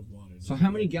gallons of water? So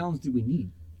how many gallons do we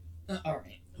need? All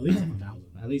right. At least 1,000.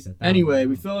 At least 1,000. Anyway,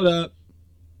 we fill it up.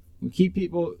 We keep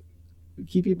people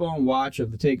on watch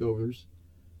of the takeovers,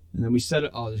 and then we set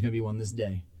it. Oh, there's gonna be one this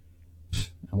day,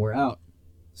 and we're out.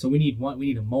 So we need one. We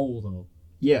need a mole though.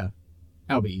 Yeah,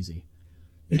 that'll be easy.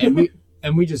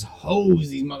 And we just hose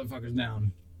these motherfuckers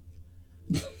down.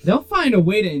 They'll find a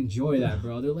way to enjoy that,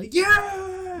 bro. They're like,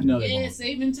 yeah. No, they Yeah, won't.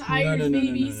 saving tires, no,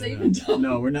 baby, saving tires.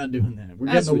 No, we're not doing that. We're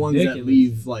That's getting the ones that ridiculous.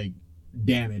 leave like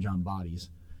damage on bodies.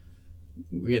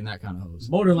 We're getting that kind of hose.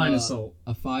 Borderline Uh, assault.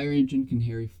 A fire engine can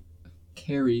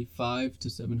carry 500 to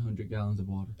 700 gallons of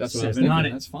water. That's what I was 700.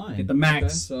 thinking. That's fine. Get the max. Okay,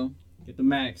 so Get the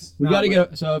max. we Nah, got to but-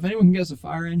 get. So if anyone can get us a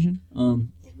fire engine,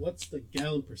 What's the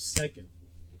gallon per second?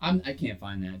 I can't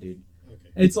find that, dude.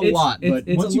 Okay. it's a lot. But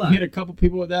it's once a you lot. hit a couple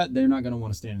people with that, they're not going to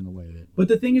want to stand in the way of it. But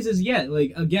the thing is yeah,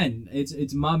 like again,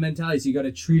 it's mob mentality. So you got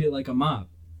to treat it like a mob.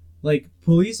 Like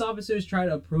police officers try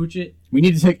to approach it. We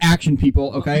need to take action,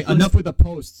 people. Okay, enough with the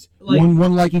posts. Like-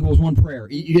 one like equals one prayer.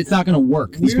 It's not going to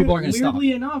work. These people aren't going to stop.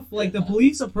 Weirdly enough, like the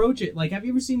police approach it. Like, have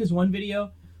you ever seen this one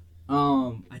video?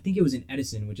 I think it was in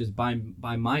Edison, which is by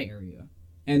my area,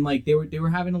 and like they were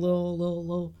having a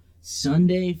little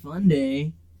Sunday fun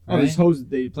day. Oh, right? this hose.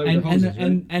 They play with and their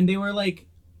hoses, and they were like,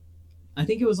 I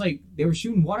think it was like they were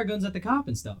shooting water guns at the cop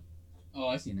and stuff. Oh,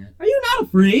 I seen that. Are you not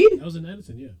afraid? That was in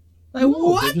Edison, yeah. Like No,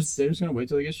 what? They're just going to wait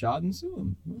till they get shot and sue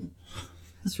them.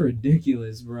 That's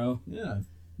ridiculous, bro. Yeah.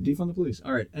 Defund the police.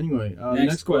 All right. Anyway,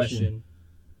 Next question.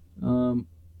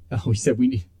 We said we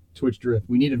need Twitch drift.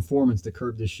 We need informants to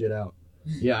curb this shit out.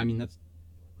 Yeah, I mean that's.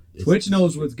 Twitch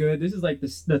knows what's good. This is like the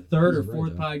third or This is right,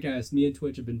 fourth though. podcast. Me and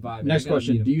Twitch have been vibing. Next I gotta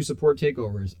question: meet do 'em. you support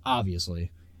takeovers?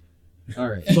 Obviously. All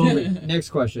right. Fully. Next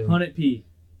question: 100p.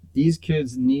 these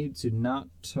kids need to not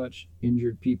touch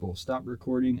injured people. Stop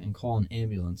recording and call an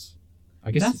ambulance.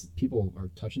 I guess That's- people are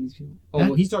touching these people. Oh, That-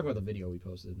 well, he's talking about the video we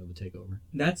posted of the takeover.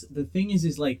 That's the thing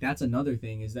is like that's another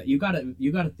thing is that you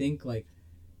gotta think like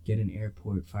get an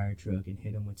airport fire truck and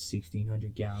hit them with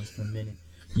 1,600 gallons per minute.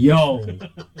 Yo.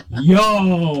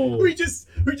 We just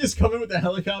come in with a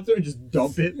helicopter and just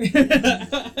dump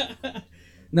it.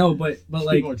 No, but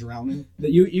like People are drowning.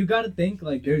 that you got to think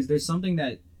like there's something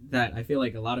that I feel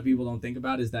like a lot of people don't think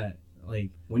about is that like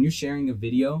when you're sharing a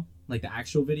video, like the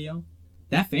actual video,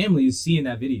 that family is seeing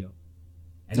that video,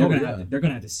 and Oh, yeah. they're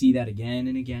gonna have to see that again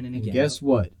and again and And again. guess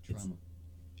what? Trauma.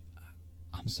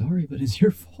 I'm sorry, but it's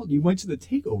your fault. You went to the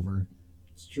takeover.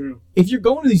 It's true. If you're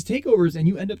going to these takeovers and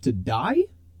you end up to die,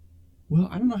 well,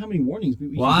 I don't know how many warnings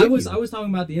we Well, can I give was you. I was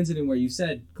talking about the incident where you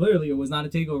said clearly it was not a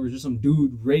takeover, it was just some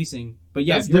dude racing. But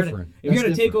yeah, That's if you're different. If you're That's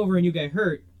at a different. takeover and you get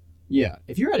hurt, Yeah,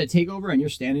 if you're at a takeover and you're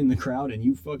standing in the crowd and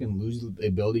you fucking lose the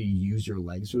ability to use your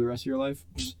legs for the rest of your life,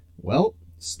 well,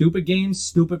 stupid games,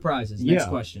 stupid prizes. Next yeah.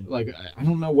 question. Like I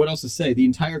don't know what else to say. The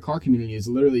entire car community is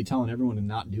literally telling everyone to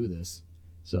not do this.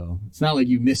 So it's not like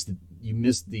you missed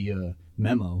the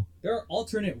memo. There are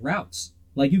alternate routes.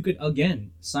 Like you could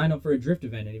again sign up for a drift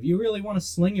event, and if you really want to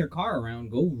sling your car around,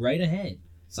 go right ahead.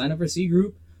 Sign up for C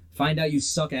group. Find out you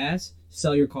suck ass.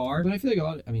 Sell your car. But I feel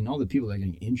like all the people that are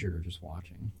getting injured are just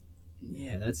watching.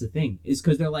 Yeah, that's the thing. Is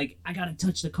because they're like, I gotta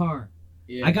touch the car.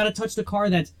 Yeah. I gotta touch the car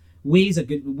that weighs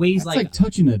It's like like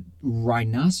touching a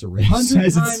rhinoceros 100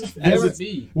 as times it's, That as would it's,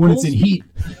 be. when it's in heat.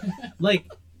 like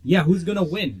yeah, who's gonna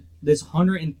win? This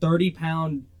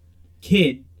 130-pound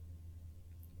kid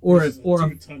or a This is or a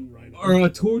 2-ton rhino.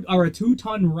 or a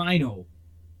 2-ton rhino.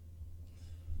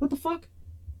 What the fuck?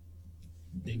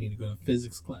 They need to go to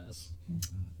physics class.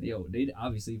 Yo, they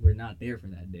obviously were not there for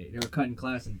that day. They were cutting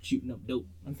class and shooting up dope.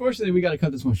 Unfortunately, we got to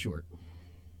cut this one short.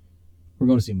 We're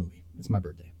going to see a movie. It's my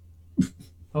birthday.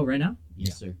 Oh, right now?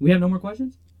 Yes, sir. We have no more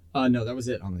questions? No, that was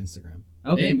it on Instagram.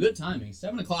 Okay. Damn, good timing.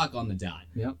 7 o'clock on the dot.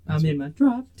 Yep. I'm in my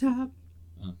drop top,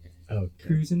 Okay. Okay.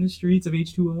 cruising the streets of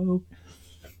H2O.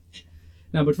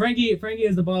 No, but Frankie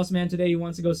is the boss man today. He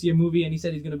wants to go see a movie, and he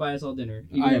said he's going to buy us all dinner.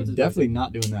 even I though am it's his definitely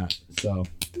not doing that. So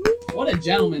What a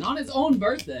gentleman. On his own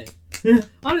birthday. birthday.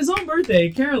 On his own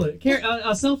birthday,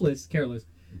 selfless, careless.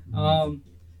 All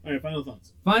right, final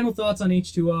thoughts. Final thoughts on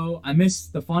H2O. I miss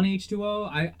the fun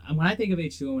H2O. When I think of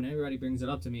H2O, and everybody brings it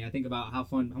up to me, I think about how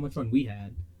much fun we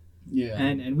had. Yeah.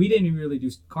 And we didn't even really do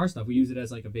car stuff. We used it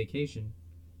as like a vacation.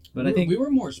 But I think we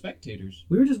were more spectators.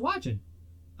 we were just watching.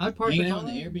 I'd park Hanging the out on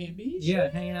the Airbnb. Yeah,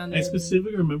 hanging out. I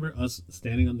specifically remember us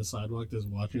standing on the sidewalk just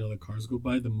watching other cars go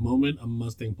by. The moment a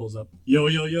Mustang pulls up, yo,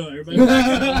 everybody.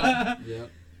 Yep.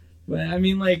 But I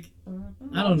mean, like,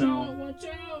 I don't know. Watch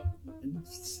out.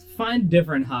 Find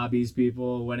different hobbies,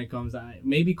 people. When it comes to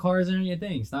maybe cars aren't your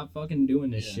thing. Stop fucking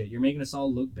doing this Yeah. shit. You're making us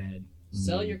all look bad.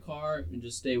 Sell your car and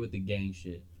just stay with the gang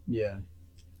shit. yeah,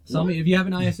 Sell me if you have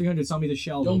an IS300. Sell me the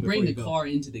shell. Don't before bring you the go. car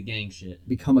into the gang shit.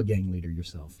 become a gang leader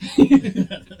yourself.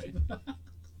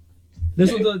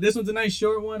 This one's a nice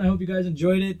short one. I hope you guys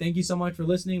enjoyed it. Thank you so much for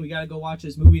listening. We gotta go watch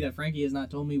this movie that Frankie has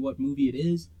not told me what movie it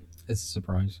is. It's a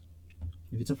surprise.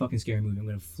 If it's a fucking scary movie, I'm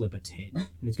gonna flip a tit, and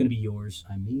it's gonna be yours.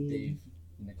 I mean, Dave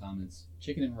in the comments.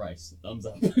 Chicken and rice. Thumbs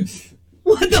up.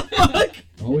 What the fuck?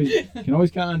 can always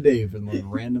count on Dave for the most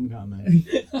random comment.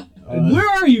 Where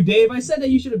are you, Dave? I said that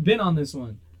you should have been on this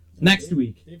one. Next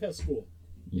week. Dave has school.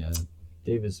 Yeah,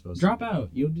 Dave is supposed Drop out.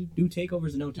 You'll do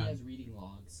takeovers in no He time. has reading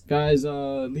logs. to. Guys,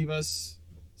 leave us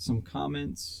some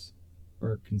comments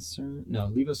or concern. No,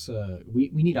 leave us. We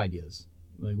need ideas.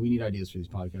 Like, we need ideas for these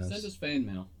podcasts. Send us fan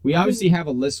mail. We obviously have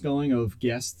a list going of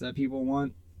guests that people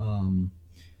want.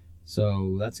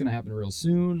 So that's gonna happen real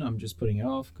soon. I'm just putting it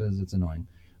off because it's annoying,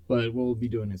 but we'll be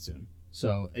doing it soon.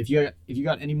 So if you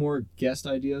got any more guest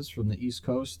ideas from the East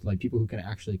Coast, like people who can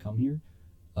actually come here,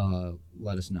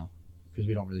 let us know, because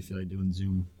we don't really feel like doing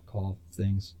Zoom call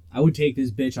things. I would take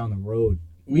this bitch on the road.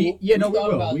 We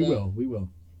thought about that. We will.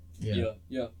 Yeah.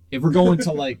 Yeah. If we're going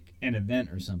to like an event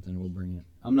or something, we'll bring it.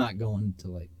 I'm not going to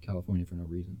like California for no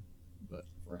reason.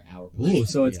 For an hour. Ooh,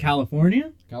 so it's Yeah.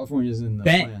 California? California's in the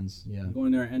Bet. plans. Yeah. I'm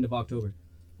going there end of October.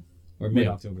 Or Wait.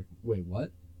 mid-October. Wait,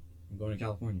 what? I'm going to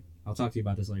California. I'll talk to you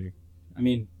about this later. I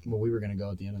mean, Well, we were gonna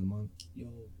go at the end of the month. Yo,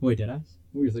 wait, did I?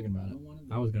 We were thinking I about it. don't want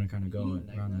to. I was going to kind of go You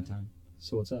know, around that night time.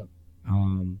 So what's up?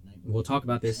 We'll talk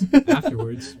about this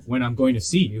afterwards when I'm going to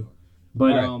see you.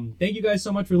 But All right. thank you guys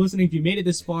so much for listening. If you made it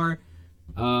this far,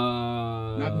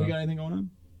 Malcolm, we got anything going on?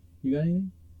 you got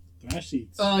anything? Thrash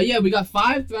sheets. Yeah, we got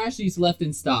 5 thrash sheets left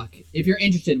in stock. If you're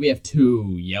interested, we have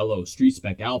 2 yellow Street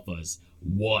Spec Alphas,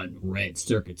 1 red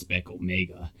Circuit Spec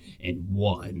Omega, and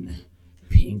 1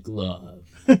 pink Love.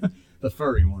 The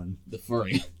furry one. The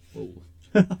furry. Ooh.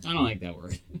 I don't like that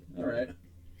word. All right.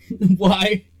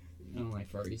 Why? I don't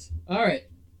like furries. All right,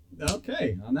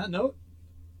 Okay. On that note,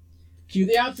 cue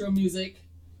the outro music.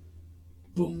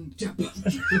 Boom.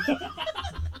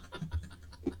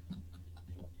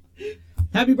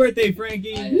 Happy birthday,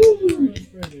 Frankie. I- Woo!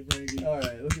 Frankie. all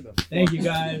right. Look at the. Thank you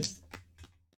guys.